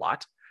saying a whole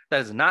lot.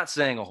 That is not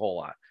saying a whole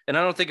lot. And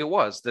I don't think it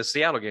was. The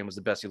Seattle game was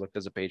the best he looked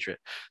as a Patriot.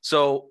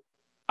 So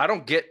I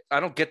don't get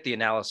the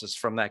analysis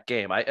from that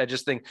game. I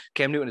just think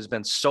Cam Newton has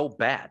been so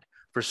bad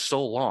for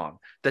so long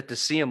that to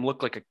see him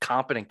look like a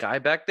competent guy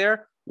back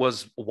there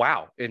was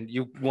wow. And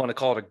you want to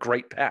call it a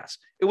great pass.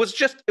 It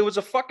was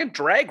a fucking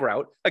drag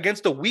route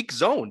against a weak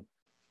zone.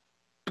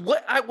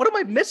 What am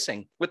I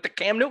missing with the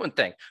Cam Newton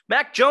thing?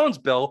 Mac Jones,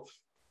 Bill,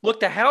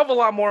 looked a hell of a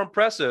lot more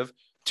impressive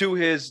to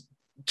his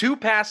 2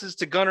 passes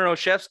to Gunnar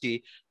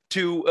Olszewski,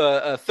 to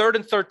a 3rd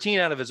and 13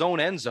 out of his own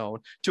end zone,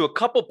 to a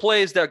couple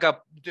plays that got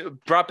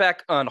brought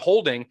back on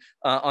holding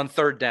on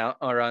 3rd down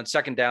or on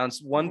 2nd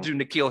downs. One to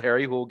N'Keal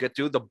Harry, who we'll get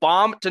to. The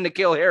bomb to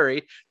N'Keal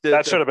Harry.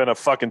 That should have been a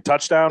fucking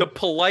touchdown. The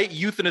polite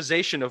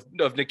euthanization of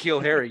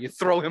N'Keal Harry. You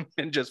throw him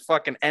and just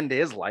fucking end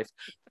his life.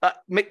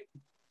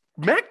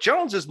 Mac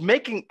Jones is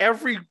making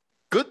every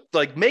good,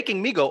 like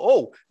making me go,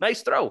 oh,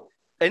 nice throw.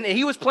 And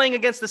he was playing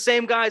against the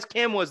same guys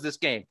Cam was this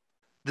game.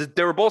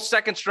 They were both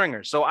second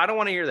stringers. So I don't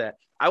want to hear that.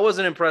 I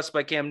wasn't impressed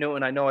by Cam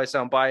Newton. I know I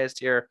sound biased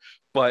here,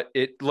 but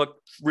it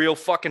looked real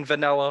fucking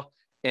vanilla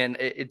and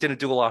it didn't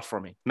do a lot for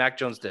me. Mac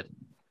Jones did.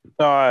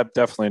 No,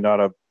 definitely not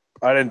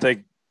I didn't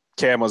think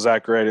Cam was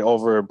that great,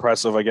 over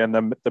impressive. Again,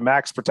 the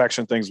max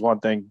protection thing is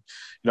one thing.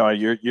 You know,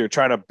 you're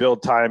trying to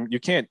build time. You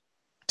can't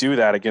do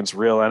that against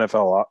real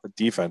NFL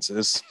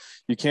defenses.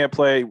 You can't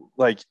play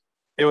like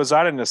it was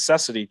out of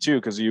necessity too,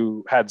 because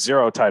you had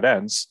 0 tight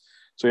ends.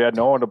 So you had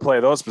no one to play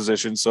those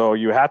positions. So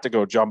you had to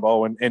go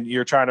jumbo and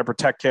you're trying to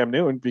protect Cam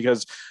Newton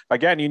because,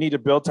 again, you need to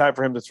build time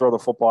for him to throw the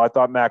football. I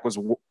thought Mac was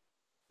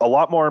a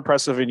lot more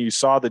impressive and you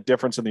saw the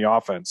difference in the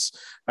offense.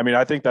 I mean,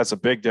 I think that's a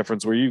big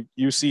difference where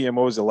you see him,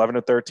 what was 11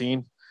 to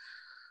 13,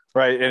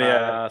 right?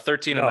 And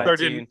 13 and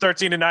 19.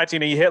 13 and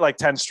 19, and he hit like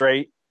 10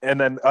 straight. And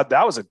then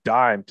that was a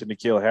dime to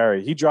N'Keal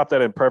Harry. He dropped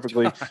that in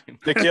perfectly.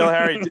 N'Keal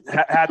Harry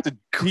had to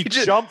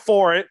jump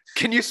for it.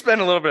 Can you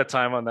spend a little bit of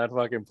time on that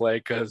fucking play?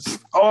 Because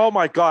oh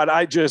my God,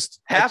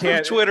 half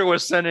of Twitter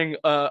was sending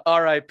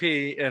RIP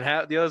and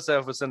the other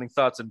half was sending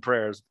thoughts and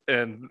prayers.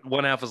 And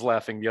one half was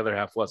laughing, the other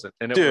half wasn't.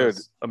 And it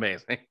was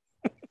amazing.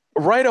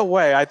 Right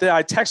away, I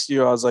texted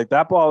you. I was like,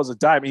 that ball was a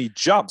dime. He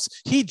jumps.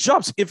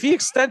 If he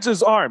extends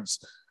his arms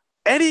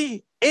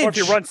any inch. Or if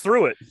he runs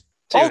through it.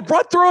 Dude. Oh,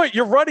 run through it.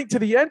 You're running to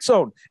the end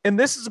zone. And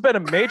this has been a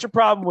major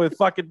problem with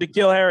fucking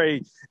N'Keal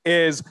Harry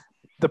is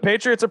the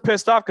Patriots are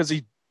pissed off because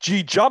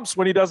he jumps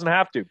when he doesn't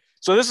have to.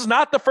 So this is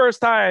not the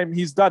first time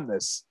he's done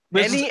this.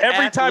 This is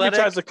every time he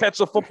tries to catch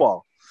the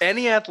football.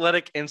 Any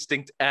athletic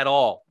instinct at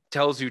all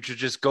tells you to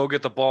just go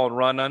get the ball and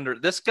run under.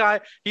 This guy,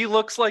 he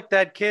looks like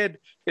that kid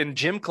in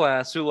gym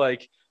class who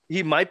like,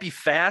 he might be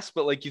fast,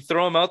 but like you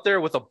throw him out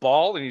there with a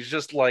ball and he's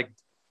just like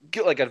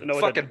a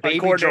fucking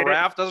baby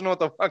giraffe, doesn't know what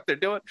the fuck they're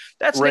doing.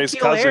 That's Ray's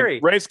cousin. Harry.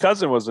 Ray's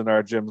cousin was in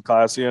our gym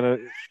class. He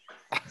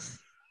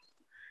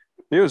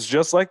was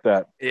just like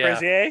that. Yeah.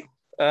 Crazy,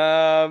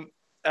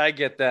 I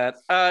get that.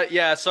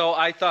 Yeah. So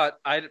I thought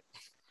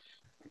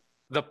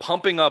the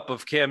pumping up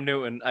of Cam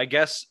Newton, I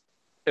guess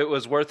it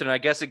was worth it. And I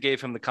guess it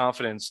gave him the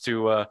confidence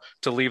to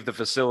leave the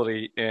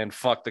facility and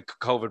fuck the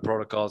COVID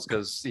protocols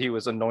because he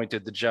was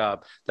anointed the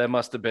job. That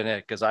must have been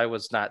it because I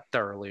was not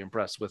thoroughly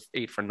impressed with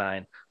 8 for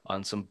 9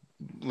 on some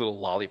little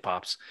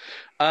lollipops.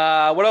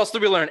 What else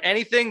did we learn?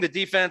 Anything? The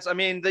defense? I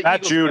mean, the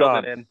Matt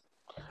Judon.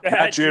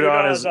 Matt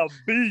Judon is a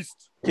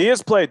beast. He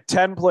has played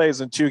 10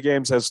 plays in 2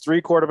 games, has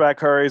 3 quarterback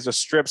hurries, a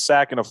strip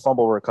sack, and a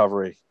fumble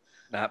recovery.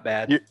 Not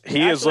bad.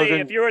 He is looking.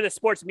 If you're in the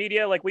sports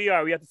media like we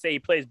are, we have to say he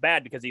plays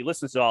bad because he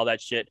listens to all that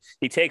shit.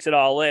 He takes it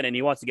all in and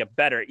he wants to get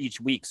better each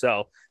week.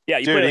 So yeah,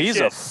 he's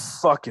a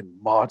fucking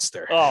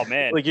monster. Oh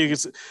man, like you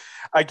can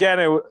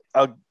again,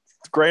 a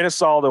grain of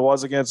salt. It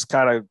was against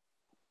kind of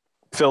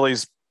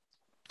Phillies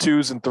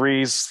 2s and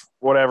 3s,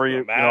 whatever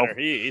you know.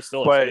 He's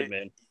still a kid,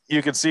 man.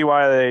 You can see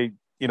why they,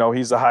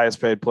 he's the highest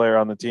paid player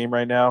on the team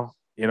right now.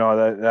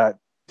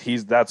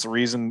 That's the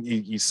reason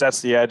he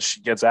sets the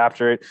edge, gets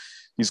after it.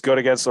 He's good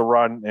against the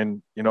run,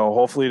 and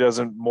hopefully he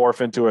doesn't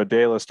morph into a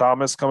Dallas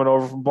Thomas coming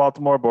over from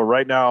Baltimore. But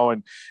right now,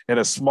 in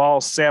a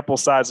small sample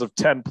size of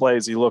 10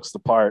 plays, he looks the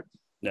part.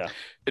 Yeah,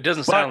 it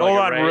doesn't sound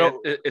like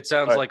it. It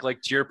sounds like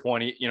to your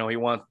point.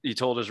 He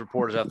told his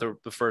reporters after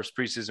the first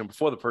preseason,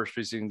 before the first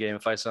preseason game,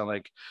 if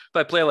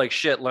I play like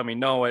shit, let me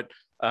know it.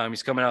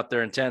 He's coming out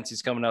there intense.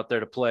 He's coming out there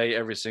to play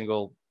every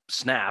single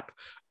snap.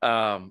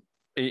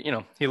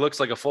 He looks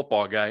like a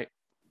football guy.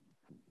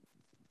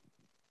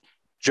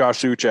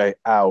 Josh Uche,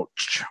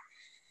 ouch.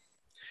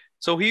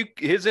 So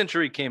his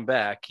injury came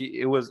back.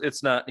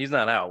 He's not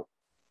out.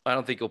 I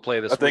don't think he'll play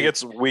this week. I think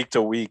it's week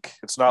to week.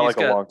 It's not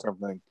a long-term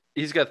thing.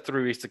 He's got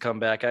 3 weeks to come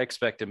back. I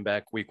expect him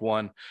back week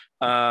 1.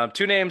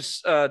 2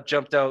 names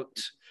jumped out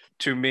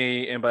to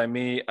me, and by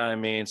me, I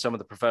mean some of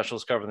the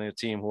professionals covering the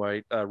team who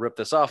I ripped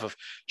this off of.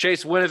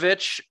 Chase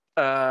Winovich,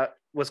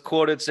 was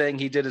quoted saying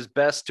he did his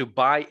best to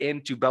buy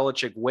into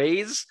Belichick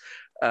ways.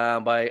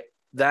 By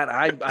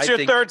that, it's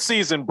your third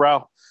season,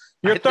 bro.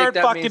 Your third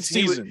fucking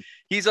season.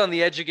 He's on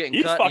the edge of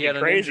getting cut. He had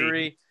an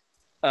injury.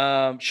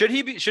 Should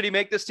he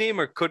make this team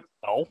or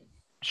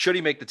should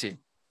he make the team?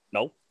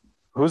 No.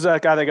 Who's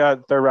that guy that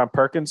got third round?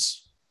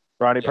 Perkins?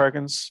 Ronnie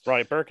Perkins?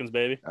 Ronnie Perkins,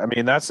 baby. I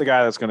mean, that's the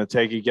guy that's going to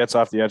take. He gets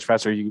off the edge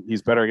faster.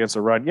 He's better against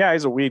the run. Yeah,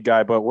 he's a weed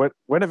guy, but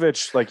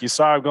Winovich, like you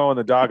saw him go in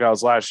the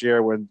doghouse last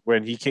year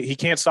when he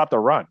can't stop the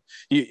run.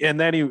 And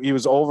then he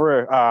was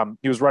over.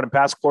 He was running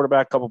past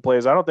quarterback a couple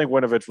plays. I don't think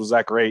Winovich was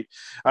that great.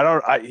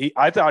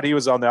 I thought he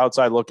was on the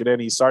outside looking in.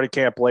 He started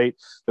camp late.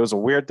 There was a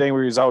weird thing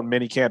where he was out in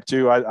mini camp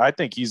too. I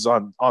think he's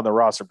on the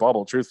roster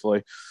bubble.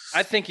 Truthfully,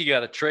 I think you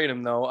got to trade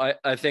him though.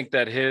 I think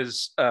that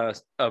his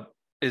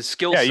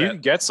skill set. Yeah, you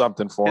can get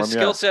something for him. His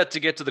skill set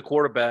to get to the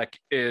quarterback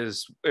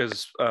is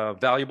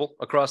valuable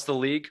across the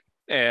league,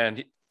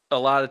 and a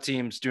lot of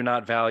teams do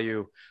not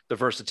value the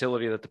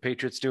versatility that the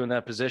Patriots do in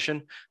that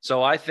position.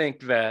 So I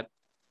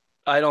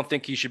don't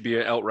think he should be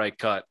an outright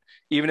cut,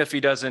 even if he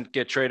doesn't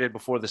get traded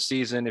before the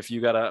season. If you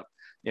gotta,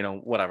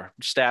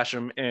 stash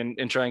him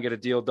and try and get a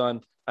deal done,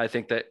 I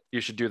think that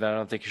you should do that. I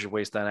don't think you should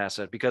waste that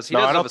asset because he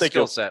doesn't have a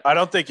skill set. I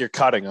don't think you're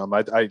cutting him.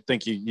 I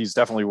think he's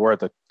definitely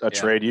worth a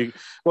trade.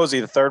 What was he,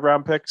 the third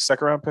round pick,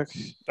 second round pick?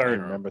 Third. I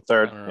don't remember.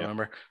 Third. I don't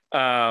remember.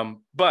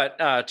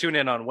 But tune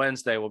in on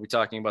Wednesday. We'll be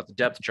talking about the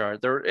depth chart.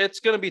 It's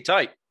going to be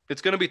tight.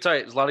 It's going to be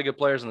tight. There's a lot of good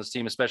players on this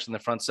team, especially in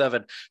the front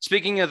seven.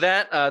 Speaking of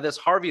that, this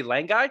Harvey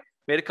Lang guy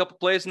made a couple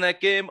plays in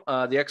that game.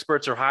 The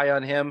experts are high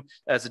on him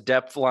as a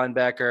depth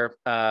linebacker.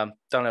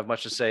 Don't have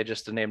much to say,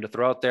 just a name to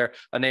throw out there.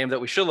 A name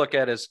that we should look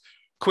at is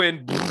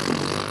Quinn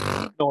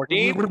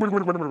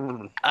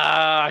Nordin.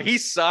 He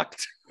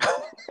sucked.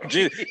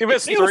 He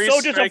missed it was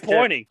so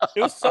disappointing.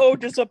 It was so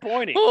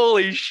disappointing.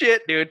 Holy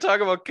shit, dude.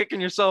 Talk about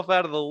kicking yourself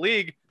out of the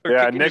league or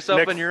kicking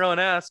yourself in your own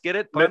ass. Get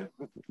it?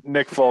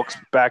 Nick Folks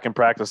back in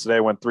practice today,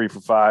 went 3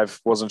 for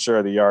 5. Wasn't sure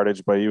of the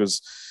yardage, but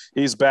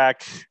he's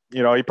back.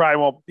 He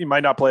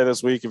might not play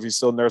this week if he's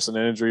still nursing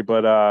an injury,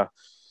 but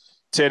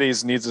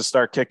Titties needs to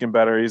start kicking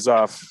better. He's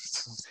off.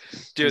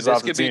 Dude,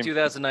 this could be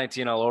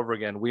 2019 all over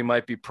again. We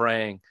might be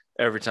praying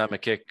every time a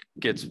kick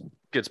gets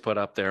put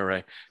up there,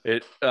 right?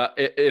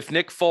 If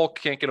Nick Folk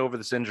can't get over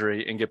this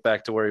injury and get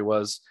back to where he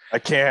was, I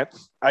can't.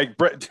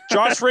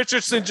 Josh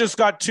Richardson just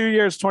got 2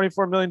 years,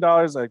 $24 million.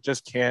 I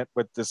just can't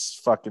with this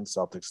fucking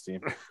Celtics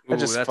team. I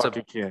just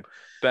can't.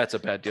 That's a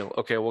bad deal.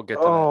 Okay, we'll get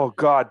to that.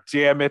 God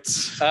damn it.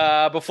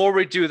 Before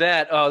we do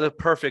that, the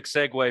perfect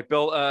segue.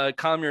 Bill,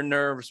 calm your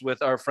nerves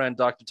with our friend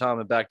Dr.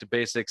 Tom and Back to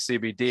Basics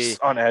CBD. He's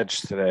on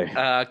edge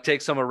today.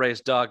 Take some of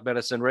Ray's dog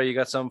medicine. Ray, you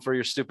got something for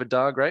your stupid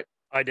dog, right?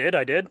 I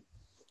did.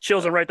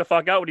 Chills him right the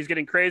fuck out when he's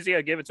getting crazy.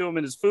 I give it to him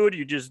in his food.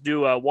 You just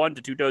do 1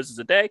 to 2 doses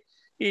a day.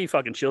 He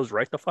fucking chills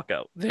right the fuck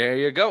out. There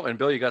you go. And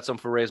Bill, you got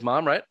something for Ray's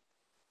mom, right?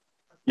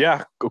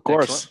 Yeah, of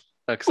course.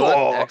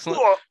 Excellent.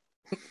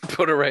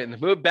 Put it right in the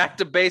mood. Back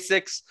to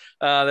Basics.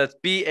 That's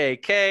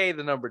BAK,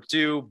 the number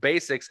 2,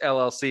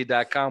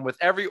 basicsllc.com. With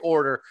every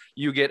order,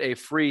 you get a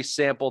free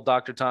sample.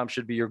 Dr. Tom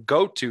should be your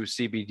go-to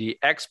CBD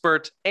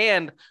expert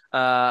and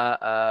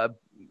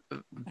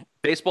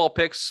baseball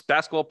picks,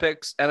 basketball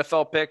picks,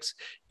 NFL picks.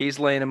 He's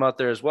laying them out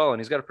there as well, and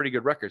he's got a pretty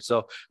good record.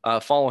 So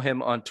follow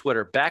him on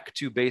Twitter. Back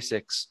to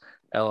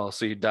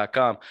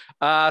basicsllc.com.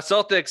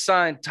 Celtics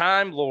signed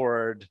Time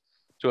Lord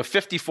to a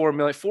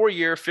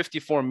 4-year,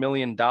 $54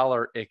 million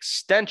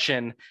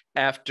extension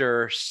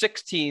after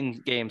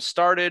 16 games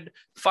started,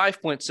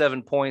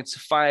 5.7 points,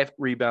 5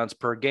 rebounds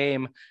per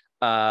game.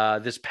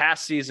 This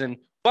past season,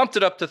 bumped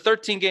it up to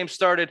 13 games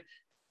started,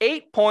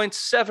 8 points,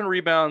 7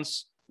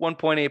 rebounds,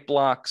 1.8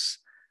 blocks.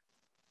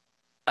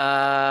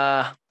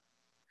 I'll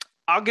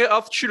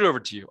shoot it over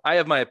to you. I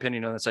have my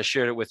opinion on this. I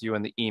shared it with you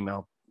in the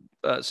email,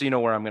 so you know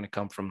where I'm going to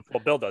come from.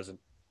 Well, Bill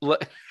doesn't.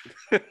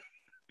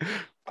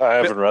 I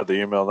haven't read the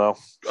email though.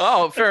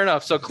 Oh, fair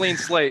enough. So clean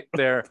slate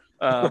there,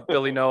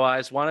 Billy No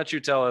Eyes. Why don't you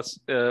tell us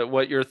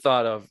what your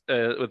thought of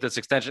with this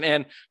extension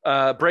and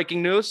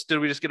breaking news? Did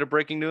we just get a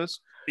breaking news?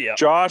 Yeah.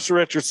 Josh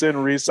Richardson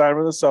re-signed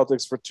with the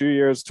Celtics for 2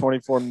 years,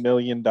 $24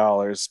 million.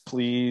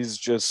 Please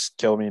just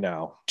kill me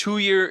now.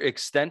 2-year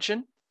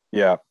extension?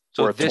 Yeah.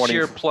 So this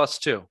year plus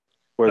 2.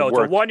 No, it's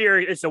a 1 year.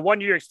 It's a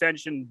 1 year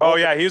extension. Oh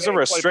yeah, he's a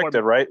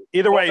restricted, right?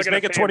 Either way, he's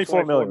making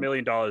 $24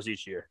 million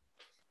each year.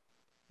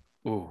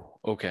 Ooh,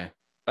 okay.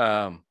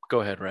 Go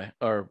ahead, Ray,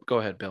 or go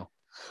ahead, Bill.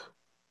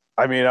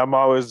 I mean, I'm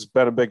always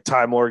been a big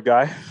Time Lord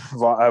guy.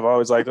 I've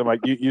always liked him.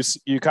 Like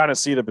you kind of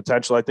see the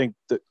potential. I think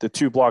the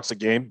 2 blocks a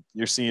game,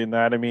 you're seeing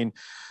that. I mean,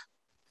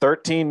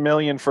 13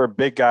 million for a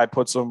big guy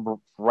puts him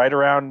right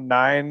around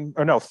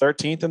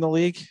 13th in the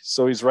league.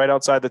 So he's right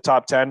outside the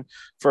top 10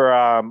 for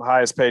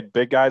highest paid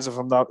big guys. If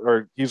I'm not,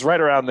 or he's right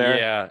around there.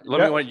 Yeah.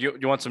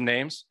 You want some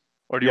names,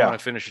 or do you want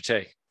to finish your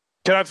take?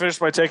 Can I finish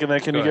my take and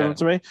then can you give them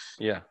to me?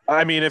 Yeah.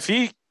 I mean, if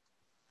he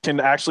can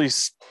actually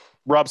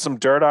rub some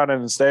dirt on it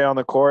and stay on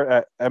the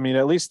court, I mean,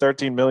 at least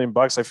 $13 million.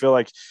 I feel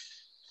like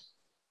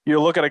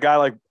you look at a guy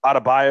like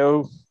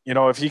Adebayo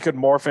if he could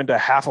morph into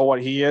half of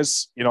what he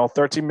is,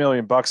 $13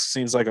 million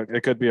seems like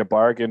it could be a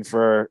bargain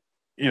for,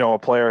 a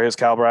player his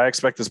caliber. I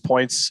expect his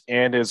points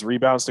and his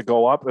rebounds to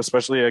go up,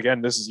 especially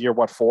again, this is year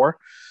 4.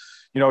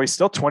 He's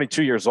still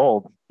 22 years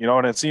old,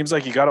 and it seems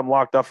like you got him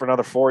locked up for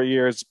another 4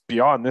 years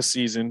beyond this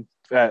season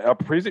at a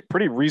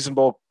pretty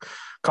reasonable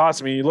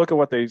cost. I mean, you look at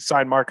what they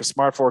signed Marcus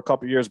Smart for a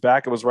couple of years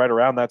back. It was right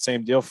around that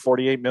same deal,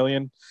 $48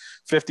 million.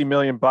 $50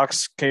 million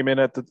came in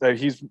at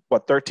he's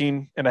what,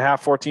 13 and a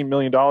half, $14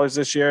 million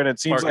this year. And it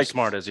seems Marcus like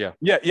Smart is, yeah.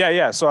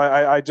 Yeah. So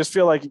I just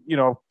feel like,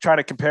 trying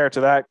to compare it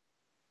to that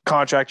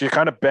contract, you're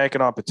kind of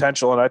banking on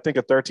potential. And I think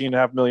a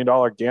 $13.5 million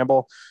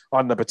gamble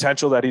on the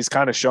potential that he's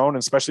kind of shown,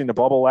 especially in the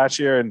bubble last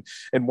year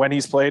and when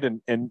he's played,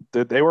 and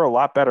they were a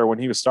lot better when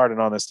he was starting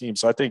on this team.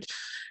 So I think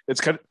it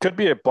could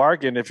be a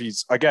bargain if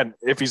he's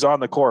on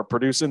the court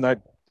producing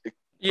that.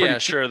 Yeah,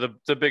 sure.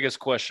 The biggest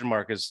question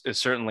mark is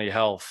certainly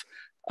health.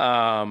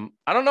 I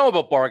don't know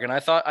about bargain. I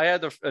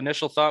had the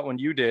initial thought when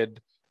you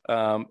did.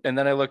 And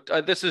then I looked,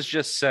 this is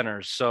just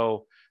centers.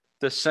 So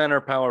the center,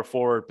 power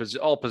forward,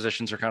 all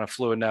positions are kind of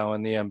fluid now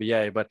in the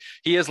NBA, but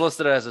he is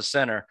listed as a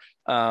center.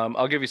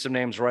 I'll give you some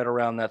names right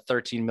around that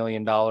 $13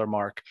 million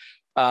mark.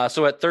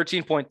 So at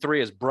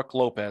 13.3 is Brook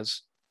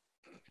Lopez,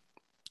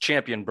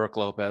 champion Brook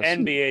Lopez.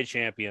 NBA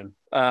champion.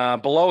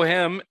 Below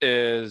him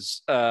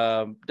is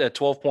at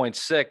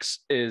 12.6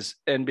 is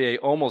NBA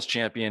almost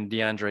champion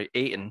DeAndre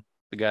Ayton,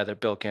 the guy that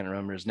Bill can't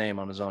remember his name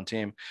on his own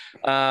team.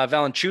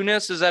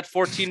 Valanciunas is at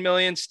 14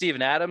 million.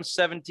 Steven Adams,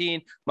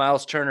 17.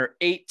 Miles Turner,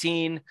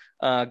 18.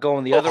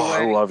 Going the other way.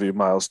 I love you,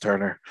 Miles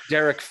Turner.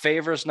 Derek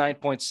Favors,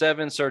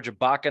 9.7. Serge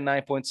Ibaka,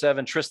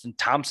 9.7. Tristan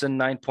Thompson,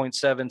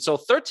 9.7. So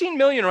 13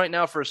 million right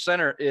now for a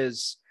center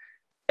is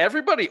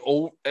everybody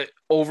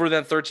over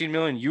that 13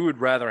 million you would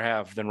rather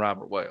have than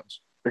Robert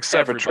Williams.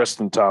 Except for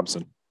Tristan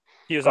Thompson.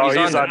 He's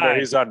under.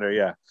 He's under,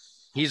 yeah.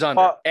 He's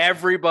under.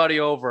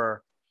 Everybody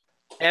over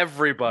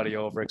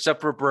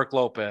except for Brook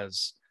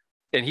Lopez,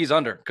 and he's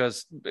under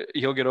because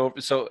he'll get over.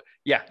 So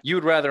yeah, you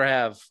would rather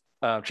have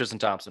Tristan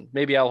Thompson,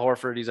 maybe Al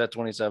Horford. He's at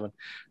 27.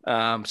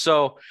 Yeah,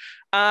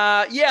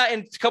 in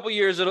a couple of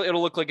years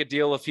it'll look like a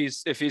deal if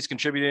he's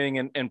contributing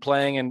and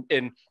playing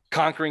and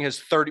conquering his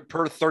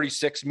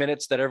 36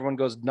 minutes that everyone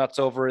goes nuts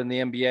over in the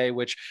NBA,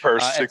 which per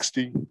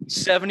 60,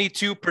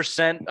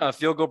 72%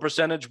 field goal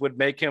percentage would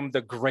make him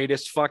the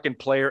greatest fucking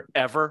player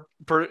ever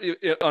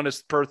on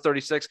his per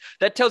 36.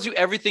 That tells you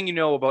everything you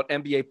know about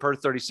NBA per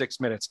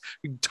 36 minutes.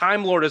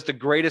 Time Lord is the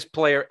greatest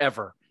player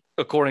ever,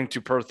 according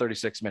to per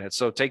 36 minutes.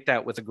 So take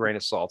that with a grain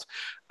of salt.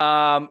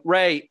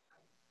 Ray,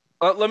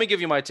 let me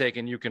give you my take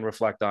and you can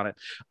reflect on it.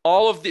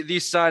 All of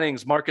these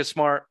signings, Marcus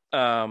Smart,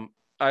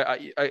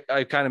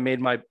 I kind of made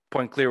my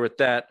point clear with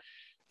that.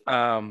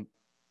 Time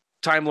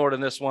Lord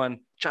in this one.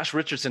 Josh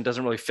Richardson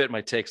doesn't really fit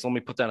my take, so let me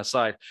put that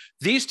aside.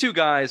 These two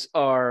guys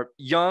are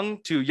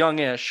young to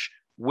youngish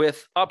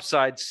with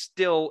upside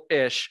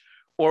still-ish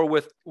or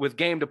with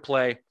game to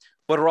play,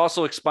 but are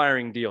also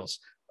expiring deals.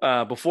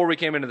 Before we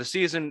came into the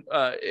season,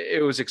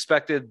 it was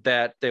expected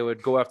that they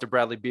would go after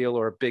Bradley Beal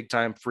or a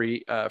big-time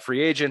free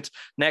agent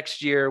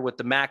next year with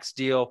the max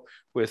deal,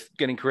 with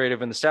getting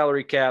creative in the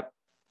salary cap.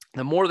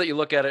 The more that you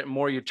look at it, the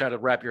more you try to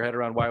wrap your head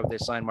around why would they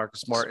sign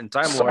Marcus Smart and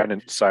Time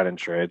Lord. Sign in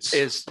trades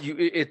is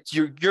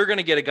you're going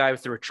to get a guy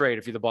through a trade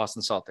if you're the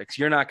Boston Celtics.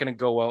 You're not going to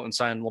go out and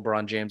sign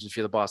LeBron James if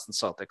you're the Boston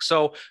Celtics.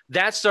 So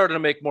that started to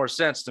make more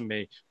sense to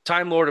me.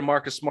 Time Lord and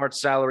Marcus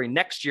Smart's salary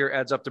next year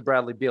adds up to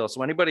Bradley Beal.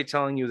 So anybody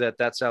telling you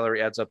that salary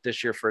adds up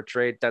this year for a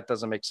trade, that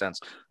doesn't make sense.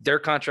 Their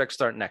contracts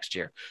start next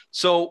year.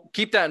 So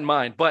keep that in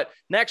mind. But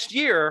next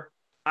year,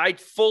 I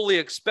fully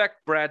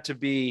expect Brad to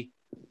be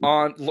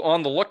on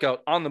the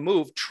lookout, on the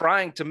move,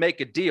 trying to make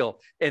a deal.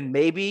 And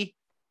maybe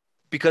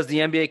because the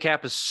NBA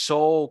cap is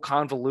so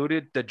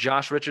convoluted that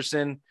Josh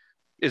Richardson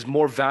is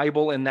more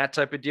valuable in that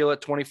type of deal at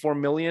 24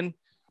 million.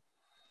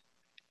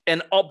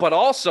 But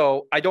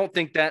also, I don't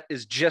think that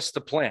is just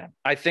the plan.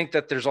 I think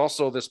that there's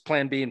also this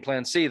plan B and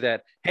plan C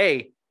that,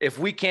 hey, if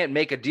we can't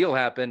make a deal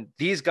happen,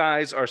 these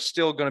guys are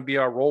still going to be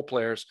our role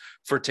players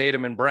for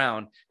Tatum and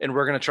Brown, and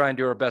we're going to try and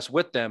do our best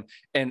with them.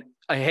 And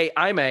hey,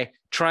 I may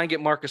try and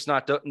get Marcus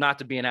not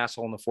to be an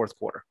asshole in the fourth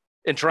quarter,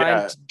 and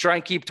try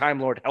and keep Time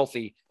Lord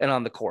healthy and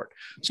on the court.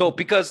 So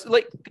because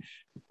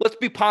let's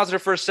be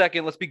positive for a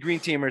second. Let's be green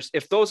teamers.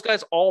 If those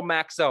guys all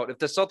max out, if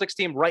the Celtics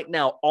team right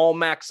now all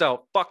max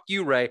out, fuck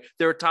you, Ray.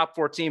 They're a top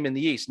 4 team in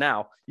the East.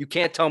 Now you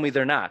can't tell me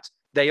they're not.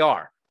 They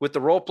are. With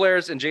the role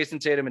players and Jason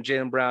Tatum and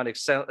Jaylen Brown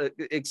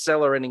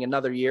accelerating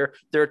another year,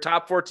 they're a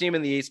top 4 team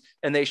in the East,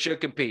 and they should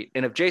compete.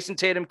 And if Jason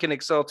Tatum can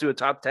excel to a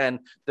top 10,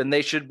 then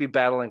they should be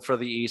battling for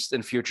the East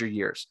in future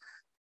years.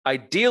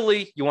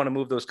 Ideally, you want to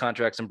move those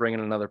contracts and bring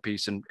in another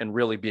piece and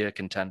really be a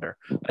contender.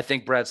 I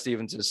think Brad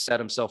Stevens has set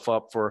himself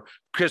up for,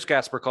 Chris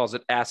Gasper calls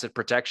it asset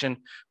protection,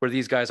 where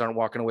these guys aren't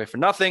walking away for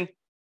nothing.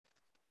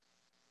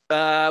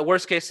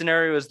 Worst case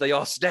scenario is they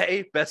all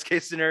stay. Best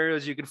case scenario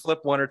is you can flip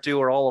one or two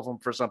or all of them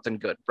for something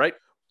good, right?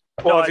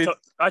 Well, no,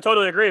 I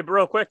totally agree. But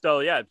real quick, though,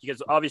 yeah,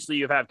 because obviously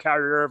you've had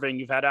Kyrie Irving,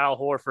 you've had Al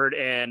Horford,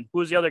 and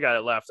who's the other guy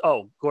that left?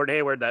 Oh, Gordon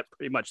Hayward, that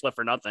pretty much left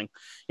for nothing.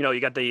 You know, you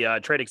got the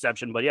trade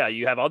exception, but yeah,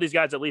 you have all these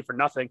guys that leave for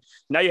nothing.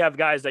 Now you have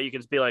guys that you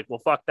can be like,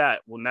 well, fuck that.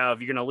 Well, now if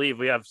you're going to leave,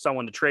 we have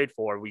someone to trade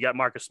for. We got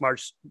Marcus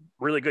Smart's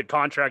really good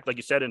contract. Like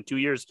you said, in 2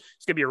 years,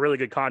 it's going to be a really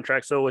good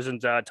contract. So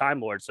isn't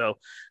Time Lord. So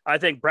I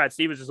think Brad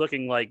Stevens is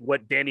looking like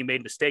what Danny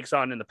made mistakes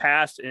on in the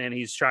past, and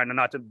he's trying to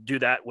not to do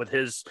that with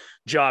his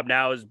job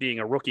now as being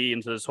a rookie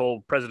into this whole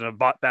president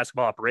of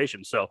basketball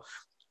operations. So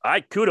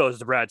I kudos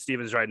to Brad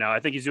Stevens right now. I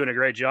think he's doing a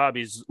great job.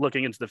 He's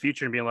looking into the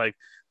future and being like,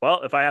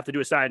 well, if I have to do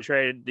a sign and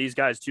trade, these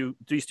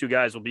two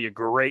guys will be a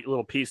great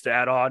little piece to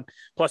add on.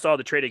 Plus all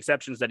the trade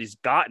exceptions that he's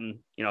gotten,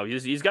 you know,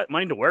 he's got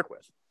money to work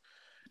with.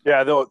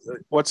 Yeah. Though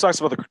what sucks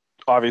about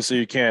obviously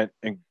you can't,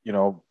 you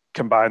know,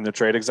 combine the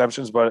trade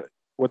exemptions, but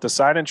with the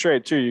sign and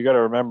trade too, you got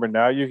to remember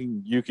now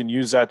you can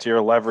use that to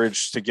your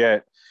leverage to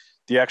get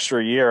the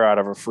extra year out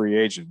of a free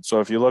agent.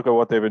 So if you look at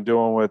what they've been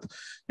doing with,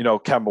 you know,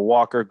 Kemba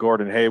Walker,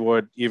 Gordon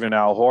Hayward, even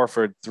Al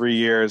Horford, 3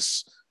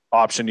 years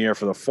option year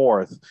for the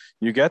fourth,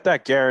 you get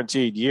that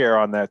guaranteed year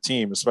on that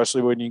team,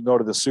 especially when you can go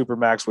to the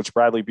Supermax, which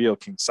Bradley Beal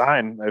can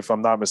sign, if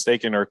I'm not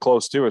mistaken, or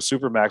close to a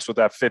Supermax with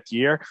that 5th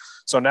year.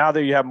 So now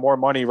that you have more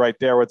money right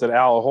there with an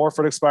Al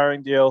Horford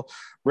expiring deal,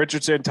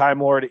 Richardson, Time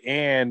Lord,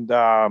 and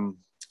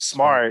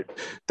Smart,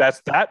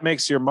 that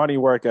makes your money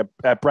work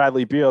at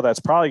Bradley Beal. That's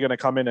probably going to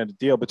come in at a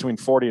deal between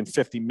 $40 and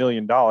 $50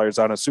 million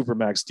on a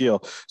Supermax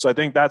deal. So I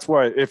think that's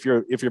what, if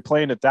you're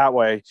playing it that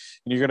way and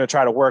you're going to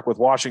try to work with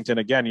Washington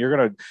again,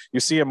 you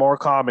see it more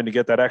common to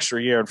get that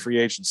extra year in free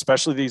agents,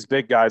 especially these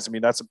big guys. I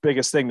mean, that's the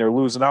biggest thing. They're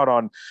losing out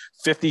on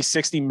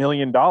 $50-60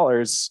 million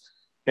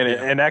in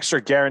an extra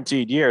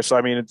guaranteed year. So,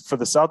 I mean, for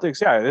the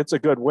Celtics, yeah, it's a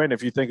good win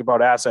if you think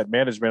about asset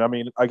management. I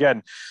mean,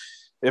 again,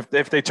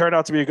 if they turn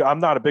out to be, I'm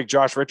not a big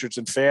Josh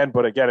Richardson fan,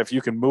 but again, if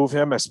you can move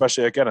him,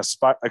 especially again,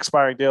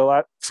 expiring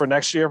deal for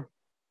next year,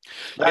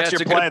 that's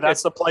your play.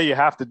 That's the play you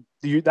have to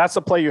do. That's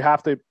the play you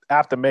have to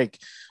make.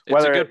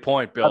 It's a good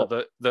point, Bill.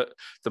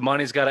 The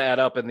money's got to add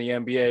up in the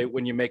NBA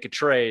when you make a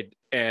trade,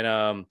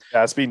 and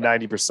it's been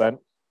 90%,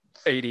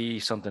 80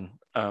 something,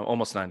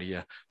 almost 90.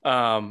 Yeah.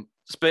 And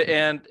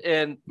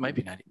might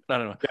be 90. I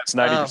don't know. Yeah, it's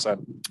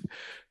 90%.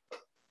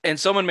 And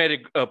someone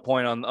made a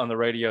point on the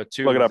radio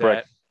too. Look it up,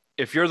 right?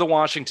 If you're the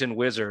Washington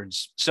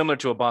Wizards, similar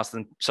to a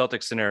Boston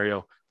Celtics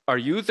scenario, are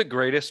you the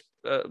greatest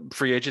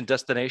free agent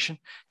destination?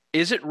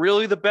 Is it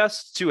really the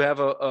best to have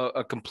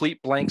a complete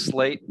blank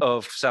slate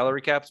of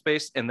salary cap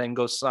space and then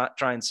go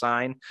try and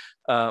sign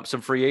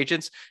some free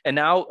agents? And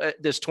now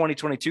this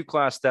 2022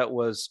 class that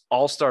was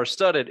all-star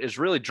studded is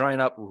really drying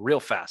up real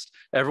fast.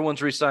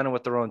 Everyone's re-signing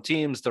with their own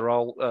teams. They're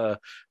all,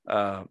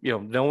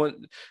 no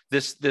one.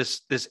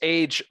 This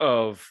age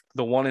of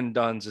the one and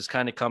dones is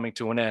kind of coming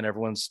to an end.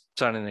 Everyone's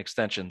signing an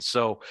extension.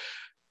 So,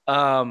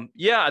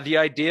 the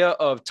idea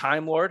of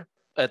Time Lord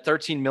at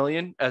 $13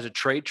 million as a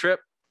trade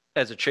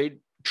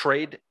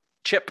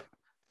chip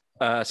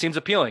seems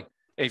appealing.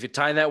 And if you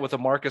tie that with a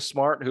Marcus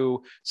Smart,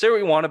 who, say what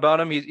you want about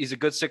him, he's a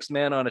good sixth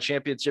man on a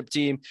championship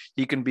team.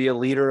 He can be a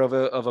leader of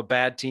a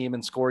bad team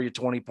and score you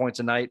 20 points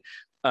a night.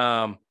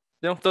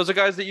 Those are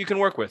guys that you can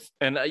work with.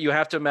 And you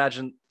have to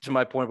imagine, to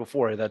my point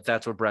before,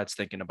 that's what Brad's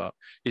thinking about.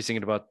 He's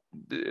thinking about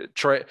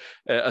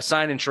a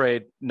sign and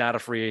trade, not a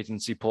free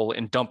agency pull,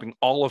 and dumping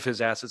all of his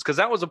assets. Because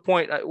that was a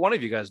point one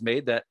of you guys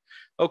made that,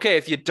 okay,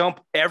 if you dump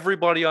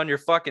everybody on your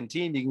fucking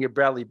team, you can get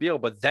Bradley Beal,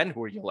 but then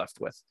who are you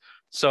left with?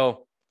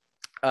 So,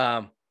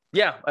 I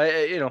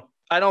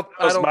don't.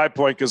 That's my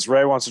point, because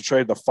Ray wants to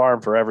trade the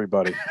farm for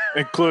everybody,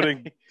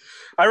 including.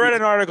 I read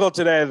an article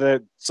today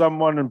that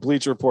someone in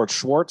Bleacher Report,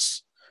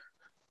 Schwartz,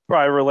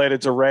 probably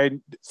related to Ray,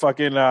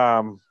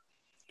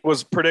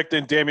 was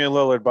predicting Damian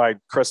Lillard by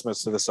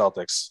Christmas to the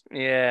Celtics.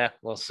 Yeah,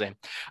 we'll see.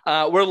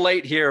 We're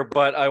late here,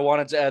 but I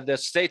wanted to add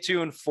this. Stay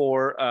tuned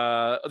for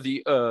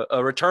the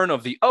return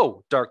of the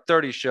Dark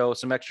 30 show.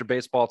 Some extra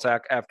baseball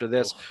talk after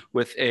this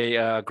with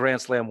a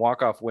Grand Slam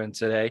walk-off win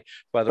today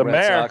by the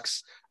Red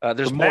Sox.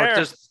 There's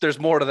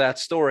more to that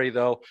story,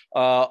 though.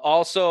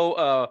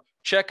 Also,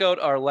 check out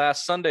our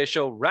last Sunday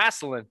show,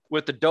 Wrastling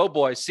with the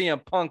Doughboy.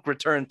 CM Punk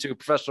returned to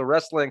professional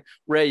wrestling.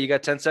 Ray, you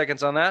got 10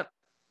 seconds on that?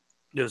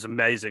 It was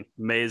amazing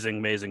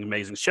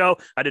show.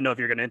 I didn't know if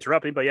you were going to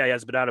interrupt me, but yeah, he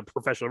has been out of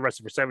professional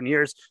wrestling for 7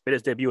 years. Made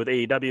his debut with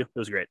AEW. It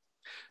was great.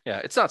 Yeah,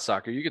 it's not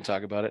soccer. You can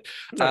talk about it.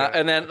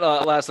 And then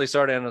lastly,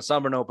 started on a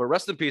somber note, but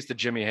rest in peace to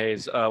Jimmy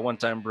Hayes,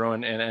 one-time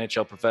Bruin and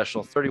NHL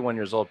professional, 31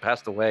 years old,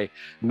 passed away.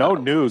 No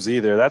news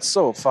either. That's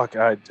so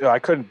I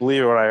couldn't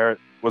believe it when I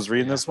was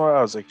reading this one.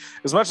 I was like,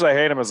 as much as I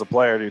hate him as a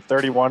player, dude,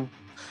 31,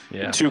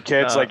 2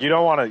 kids, you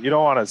don't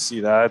want to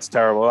see that. That's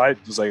terrible. I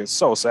was like, it's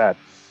so sad.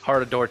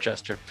 Heart of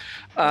Dorchester.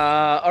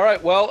 All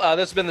right. Well,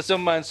 this has been the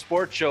Simple Minds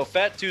Sports Show,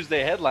 Fat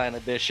Tuesday headline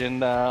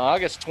edition,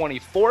 August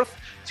 24th.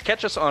 To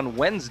catch us on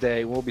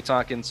Wednesday, we'll be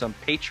talking some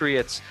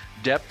Patriots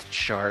depth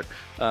chart,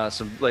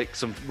 some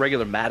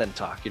regular Madden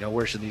talk.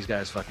 Where should these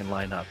guys fucking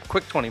line up?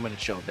 Quick 20-minute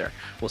show there.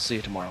 We'll see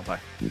you tomorrow. Bye.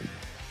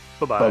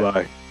 Bye-bye.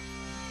 Bye-bye.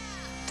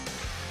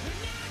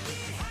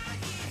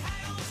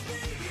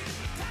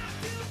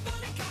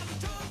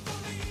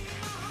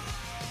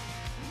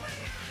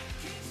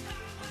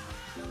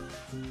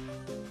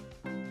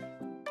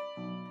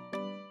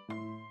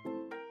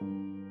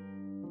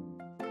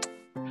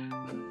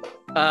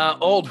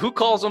 Who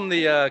calls him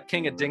the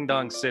king of Ding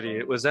Dong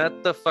City? Was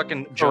that the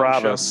fucking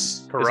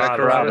Carabas? Is that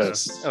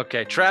Carabas?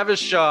 Okay, Travis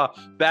Shaw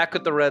back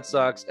with the Red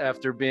Sox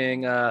after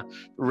being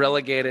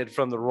relegated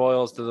from the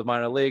Royals to the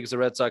minor leagues. The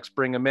Red Sox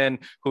bring him in,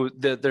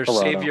 their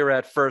savior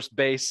at first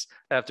base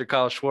after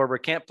Kyle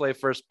Schwarber can't play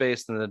first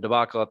base in the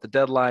debacle at the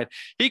deadline.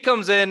 He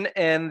comes in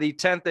the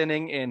 10th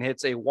inning and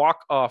hits a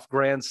walk-off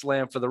grand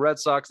slam for the Red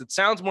Sox. It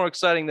sounds more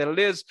exciting than it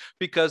is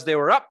because they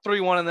were up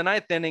 3-1 in the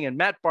 9th inning, and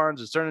Matt Barnes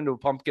has turned into a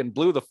pumpkin,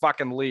 blew the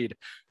fucking lead.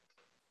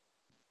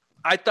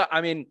 I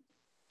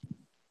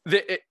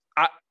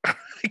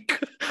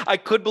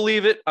could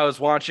believe it. I was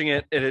watching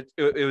it, and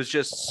it was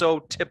just so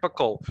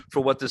typical for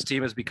what this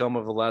team has become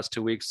over the last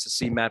 2 weeks to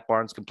see Matt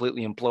Barnes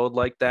completely implode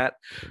like that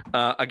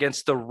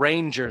against the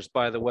Rangers,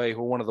 by the way,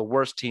 who are one of the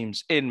worst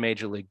teams in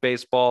Major League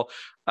Baseball.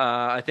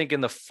 I think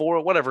in the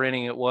whatever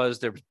inning it was,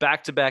 there was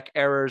back-to-back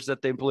errors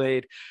that they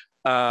played.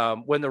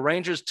 When the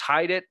Rangers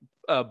tied it,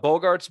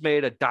 Bogarts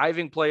made a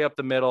diving play up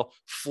the middle,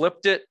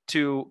 flipped it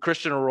to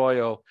Christian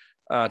Arroyo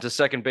to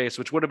second base,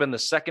 which would have been the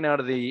second out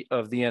of the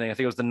inning. I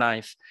think it was the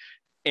 9th.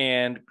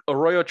 And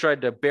Arroyo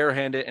tried to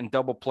barehand it and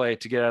double play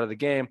to get out of the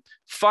game.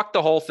 Fucked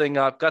the whole thing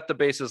up, got the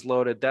bases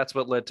loaded. That's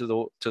what led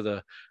to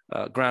the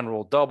ground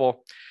rule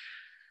double.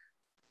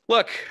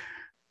 Look,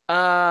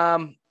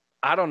 I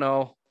don't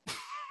know.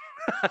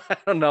 I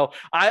don't know.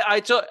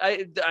 I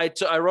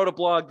wrote a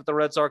blog that the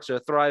Red Sox are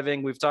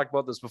thriving. We've talked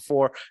about this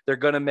before. They're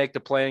going to make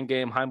the playing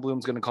game.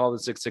 Heimblum's going to call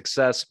this a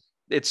success.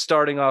 It's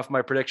starting off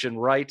my prediction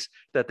right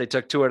that they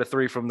took 2 out of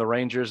 3 from the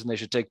Rangers and they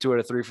should take 2 out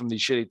of 3 from these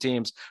shitty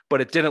teams,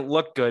 but it didn't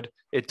look good.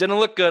 It didn't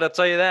look good. I'll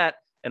tell you that.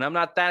 And I'm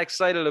not that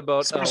excited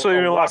about especially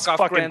when you lost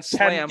fucking grand 10.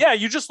 Slam. Yeah,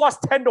 you just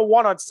lost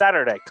 10-1 on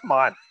Saturday. Come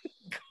on.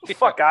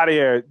 Fuck out of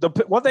here. The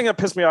one thing that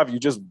pissed me off, you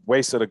just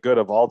wasted a good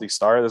of Aldi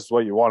Star. This is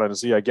what you wanted to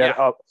see. I get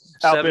it.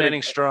 7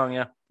 innings strong,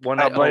 yeah. One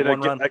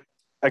run.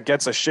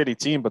 Against a shitty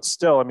team, but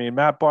still, I mean,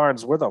 Matt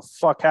Barnes, where the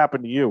fuck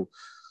happened to you?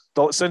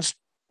 Since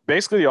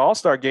basically the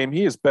All-Star game,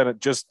 he has been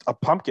just a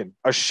pumpkin,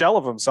 a shell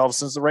of himself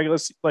since the regular,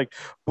 like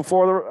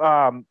before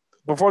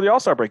the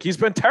All-Star break. He's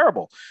been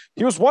terrible.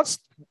 He was once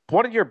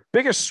one of your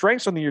biggest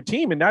strengths on your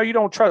team, and now you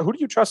don't trust. Who do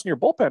you trust in your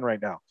bullpen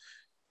right now?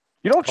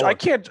 You don't.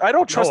 I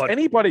don't trust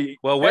anybody.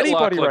 Well, Whitlock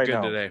anybody looked right good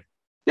now today.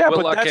 Yeah,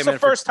 Whitlock but that's the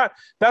first time.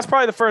 That's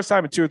probably the first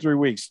time in 2 or 3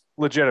 weeks,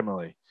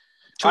 legitimately.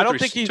 I don't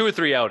think 2 or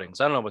 3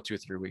 outings. I don't know about 2 or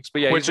 3 weeks,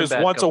 but yeah, which is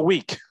once a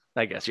week.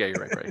 I guess. Yeah,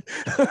 you're right.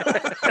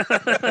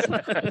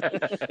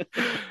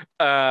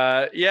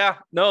 Yeah,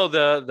 no,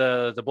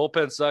 the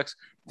bullpen sucks.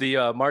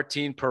 The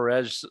Martin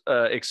Perez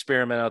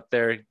experiment out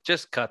there,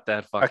 just cut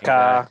that fucking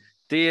guy.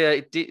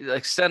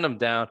 Like send him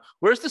down.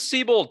 Where's the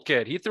Seabold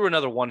kid? He threw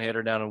another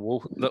one-hitter down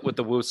with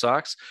the Woo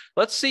Sox.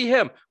 Let's see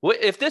him.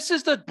 If this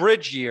is the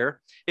bridge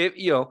year, did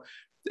you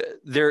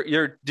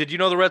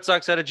know the Red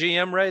Sox had a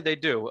GM, Ray? They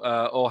do.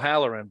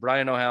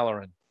 Brian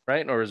O'Halloran,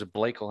 right? Or is it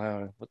Blake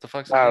O'Halloran? What the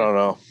fuck's his name? I don't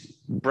know.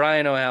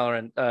 Brian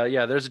O'Halloran.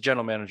 Yeah, there's a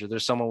general manager.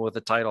 There's someone with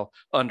a title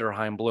under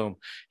Heimblum.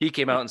 He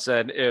came out and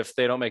said if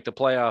they don't make the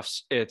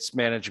playoffs, it's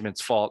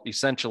management's fault,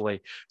 essentially.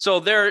 So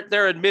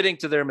they're admitting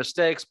to their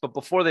mistakes, but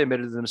before they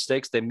admitted to the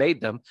mistakes, they made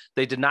them.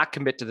 They did not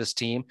commit to this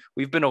team.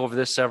 We've been over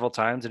this several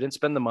times. They didn't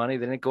spend the money.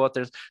 They didn't go out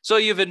there. So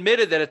you've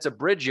admitted that it's a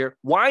bridge year.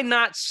 Why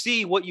not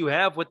see what you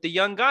have with the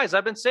young guys?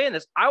 I've been saying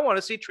this. I want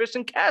to see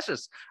Tristan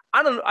Cassis.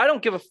 I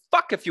don't give a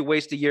fuck if you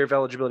waste a year of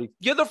eligibility.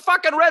 You're the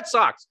fucking Red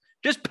Sox.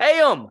 Just pay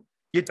them.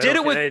 You did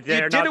it with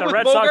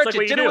Bogarts.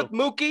 You did it with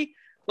Mookie.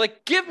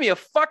 Like, give me a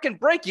fucking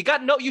break. You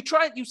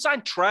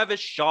signed Travis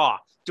Shaw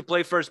to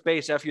play first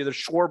base after the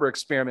Schwarber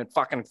experiment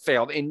fucking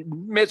failed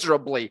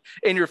miserably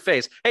in your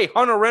face. Hey,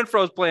 Hunter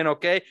Renfroe's playing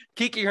okay.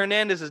 Kiki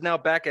Hernandez is now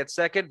back at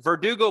second.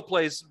 Verdugo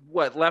plays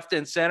left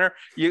and center.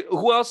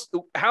 Who else?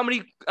 How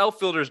many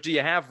outfielders do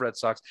you have, Red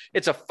Sox?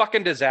 It's a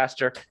fucking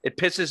disaster. It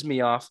pisses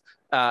me off.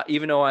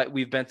 Even though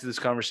we've been through this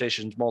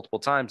conversation multiple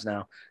times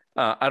now.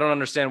 I don't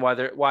understand why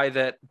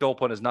that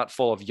bullpen is not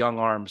full of young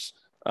arms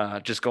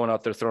just going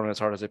out there throwing as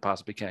hard as they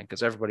possibly can,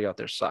 because everybody out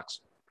there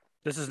sucks.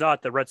 This is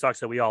not the Red Sox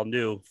that we all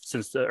knew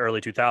since the early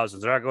 2000s.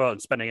 They're not going out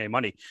and spending any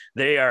money.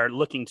 They are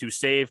looking to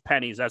save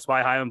pennies. That's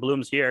why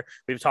Heimblum's here.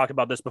 We've talked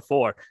about this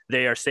before.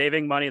 They are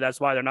saving money. That's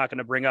why they're not going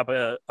to bring up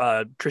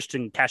a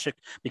Tristan Cassis,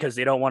 because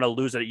they don't want to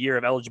lose a year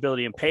of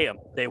eligibility and pay him.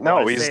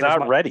 He's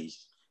not ready.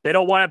 They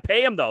don't want to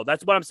pay him, though.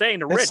 That's what I'm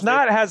saying. It's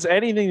has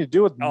anything to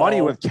do with money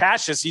with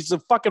Cassis. He's a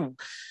fucking...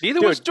 Neither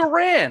was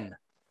Duran.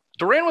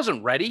 Duran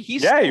wasn't ready. He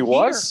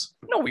was.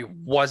 No, he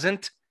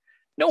wasn't.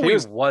 He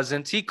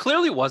wasn't. He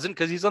clearly wasn't,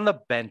 because he's on the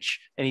bench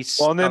and he's...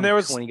 Well, and then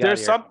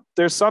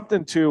there's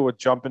something, too, with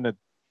jumping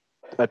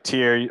a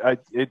tier.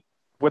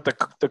 With the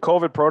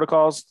COVID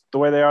protocols, the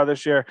way they are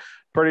this year,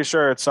 pretty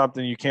sure it's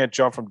something you can't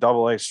jump from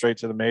AA straight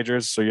to the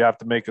majors, so you have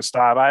to make a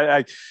stop.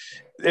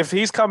 If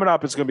he's coming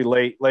up, it's going to be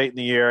late in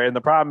the year. And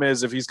the problem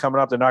is, if he's coming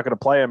up, they're not going to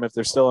play him if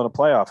they're still in a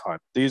playoff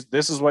hunt.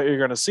 This is what you're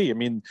going to see. I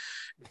mean,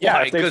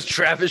 yeah, because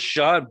Travis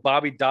Shaw and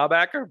Bobby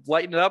Dahlback are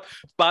lighting it up.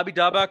 Bobby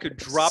Dahlback could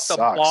drop the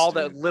ball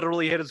that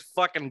literally hit his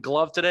fucking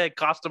glove today. It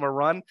cost him a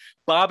run.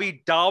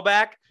 Bobby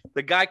Dahlback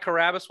The guy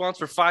Carabas wants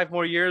for 5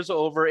 more years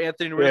over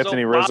Anthony Rizzo.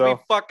 Anthony Rizzo.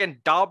 Bobby fucking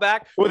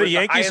Dahlback. Well, the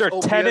Yankees are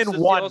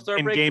 10-1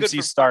 in games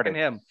he started.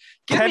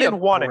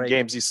 10-1 in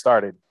games he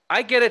started.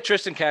 I get it.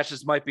 Tristan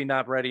Cashes might be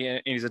not ready,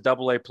 and he's a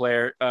double-A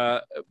player.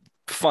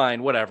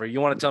 Fine, whatever. You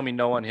want to tell me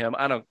no on him?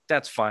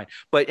 That's fine.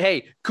 But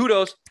hey,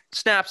 kudos,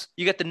 snaps.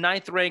 You get the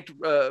 9th-ranked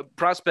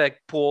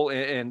prospect pool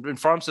in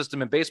farm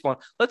system in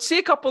baseball. Let's see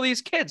a couple of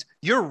these kids.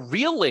 You're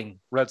reeling,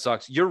 Red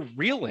Sox. You're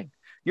reeling.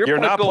 You're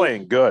not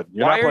playing good.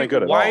 You're not playing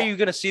good at all. Why are you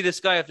going to see this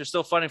guy if they're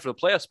still fighting for the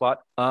playoff spot?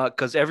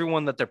 Because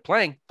everyone that they're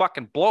playing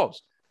fucking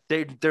blows.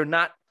 They're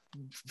not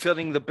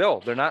filling the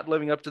bill. They're not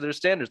living up to their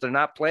standards. They're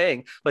not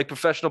playing like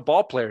professional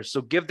ball players.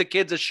 So give the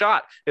kids a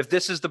shot. If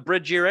this is the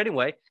bridge year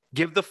anyway,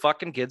 give the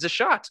fucking kids a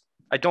shot.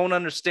 I don't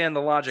understand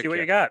the logic. See what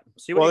here. you got.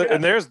 See what you got.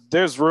 And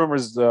there's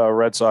rumors the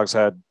Red Sox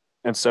had,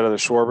 instead of the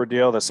Schwarber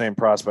deal, the same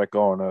prospect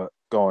going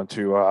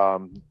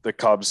to the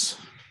Cubs.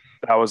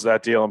 That was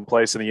that deal in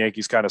place, and the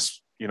Yankees kind of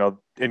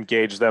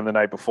engaged them the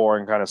night before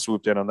and kind of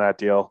swooped in on that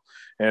deal.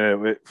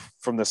 And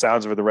from the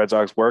sounds of it, the Red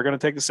Sox were going to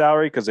take the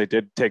salary because they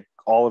did take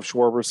all of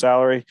Schwarber's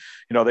salary.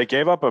 They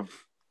gave up a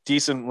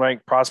decent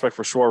ranked prospect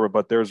for Schwarber,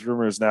 but there's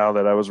rumors now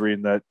that I was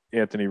reading that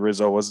Anthony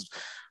Rizzo was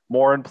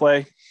more in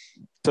play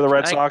to the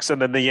Red Sox,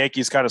 and then the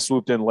Yankees kind of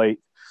swooped in late.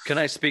 Can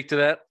I speak to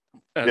that?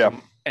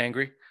 I'm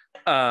angry.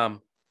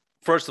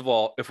 First of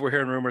all, if we're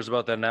hearing rumors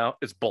about that now,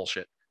 it's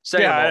bullshit.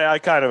 I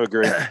kind of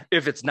agree.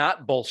 If it's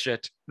not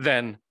bullshit,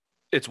 then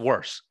it's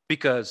worse,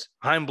 because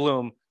Chaim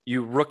Bloom,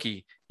 you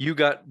rookie, you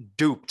got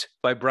duped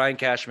by Brian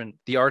Cashman,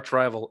 the arch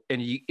rival,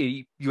 and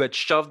you had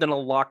shoved in a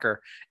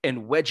locker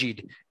and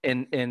wedgied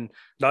and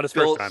not his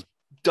first time,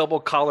 double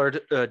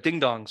collared ding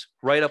dongs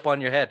right up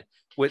on your head.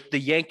 With the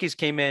Yankees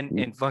came in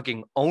and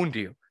fucking owned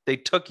you. They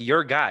took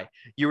your guy.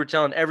 You were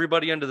telling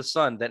everybody under the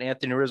sun that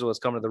Anthony Rizzo was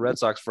coming to the Red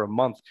Sox for a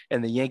month,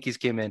 and the Yankees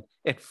came in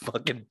and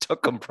fucking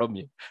took him from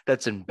you.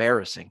 That's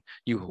embarrassing.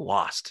 You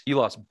lost. You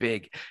lost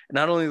big.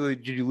 Not only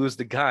did you lose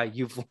the guy,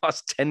 you've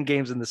lost 10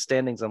 games in the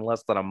standings in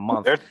less than a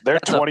month. They're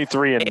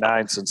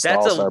 23-9 since the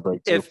All-Star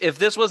break. If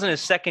this wasn't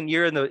his second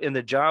year in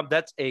the job,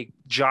 that's a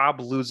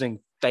job losing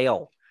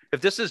fail.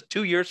 If this is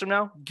 2 years from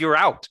now, you're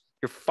out.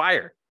 You're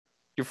fired.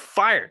 You're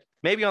fired.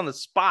 Maybe on the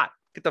spot.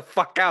 Get the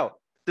fuck out.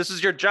 This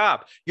is your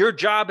job. Your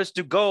job is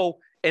to go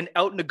and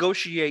out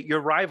negotiate your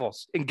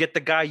rivals and get the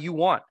guy you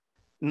want.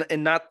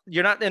 And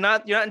you're not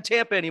in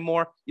Tampa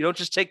anymore. You don't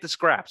just take the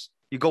scraps.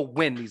 You go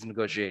win these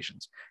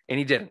negotiations. And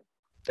he didn't.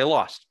 They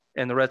lost.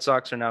 And the Red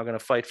Sox are now going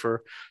to fight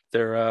for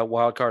their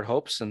wild card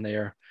hopes, and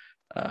they're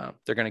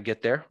going to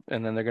get there,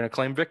 and then they're going to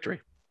claim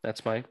victory.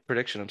 That's my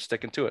prediction. I'm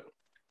sticking to it.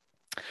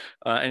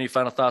 Any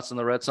final thoughts on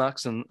the Red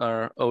Sox and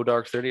our O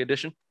Dark 30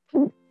 edition?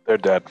 They're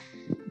dead.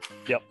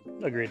 Yep,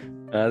 agreed.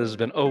 This has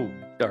been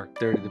Dark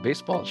 30, the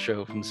baseball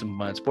show from the Simple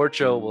Mind Sports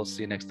Show. We'll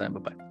see you next time.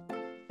 Bye-bye.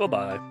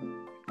 Bye-bye.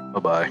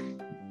 Bye-bye.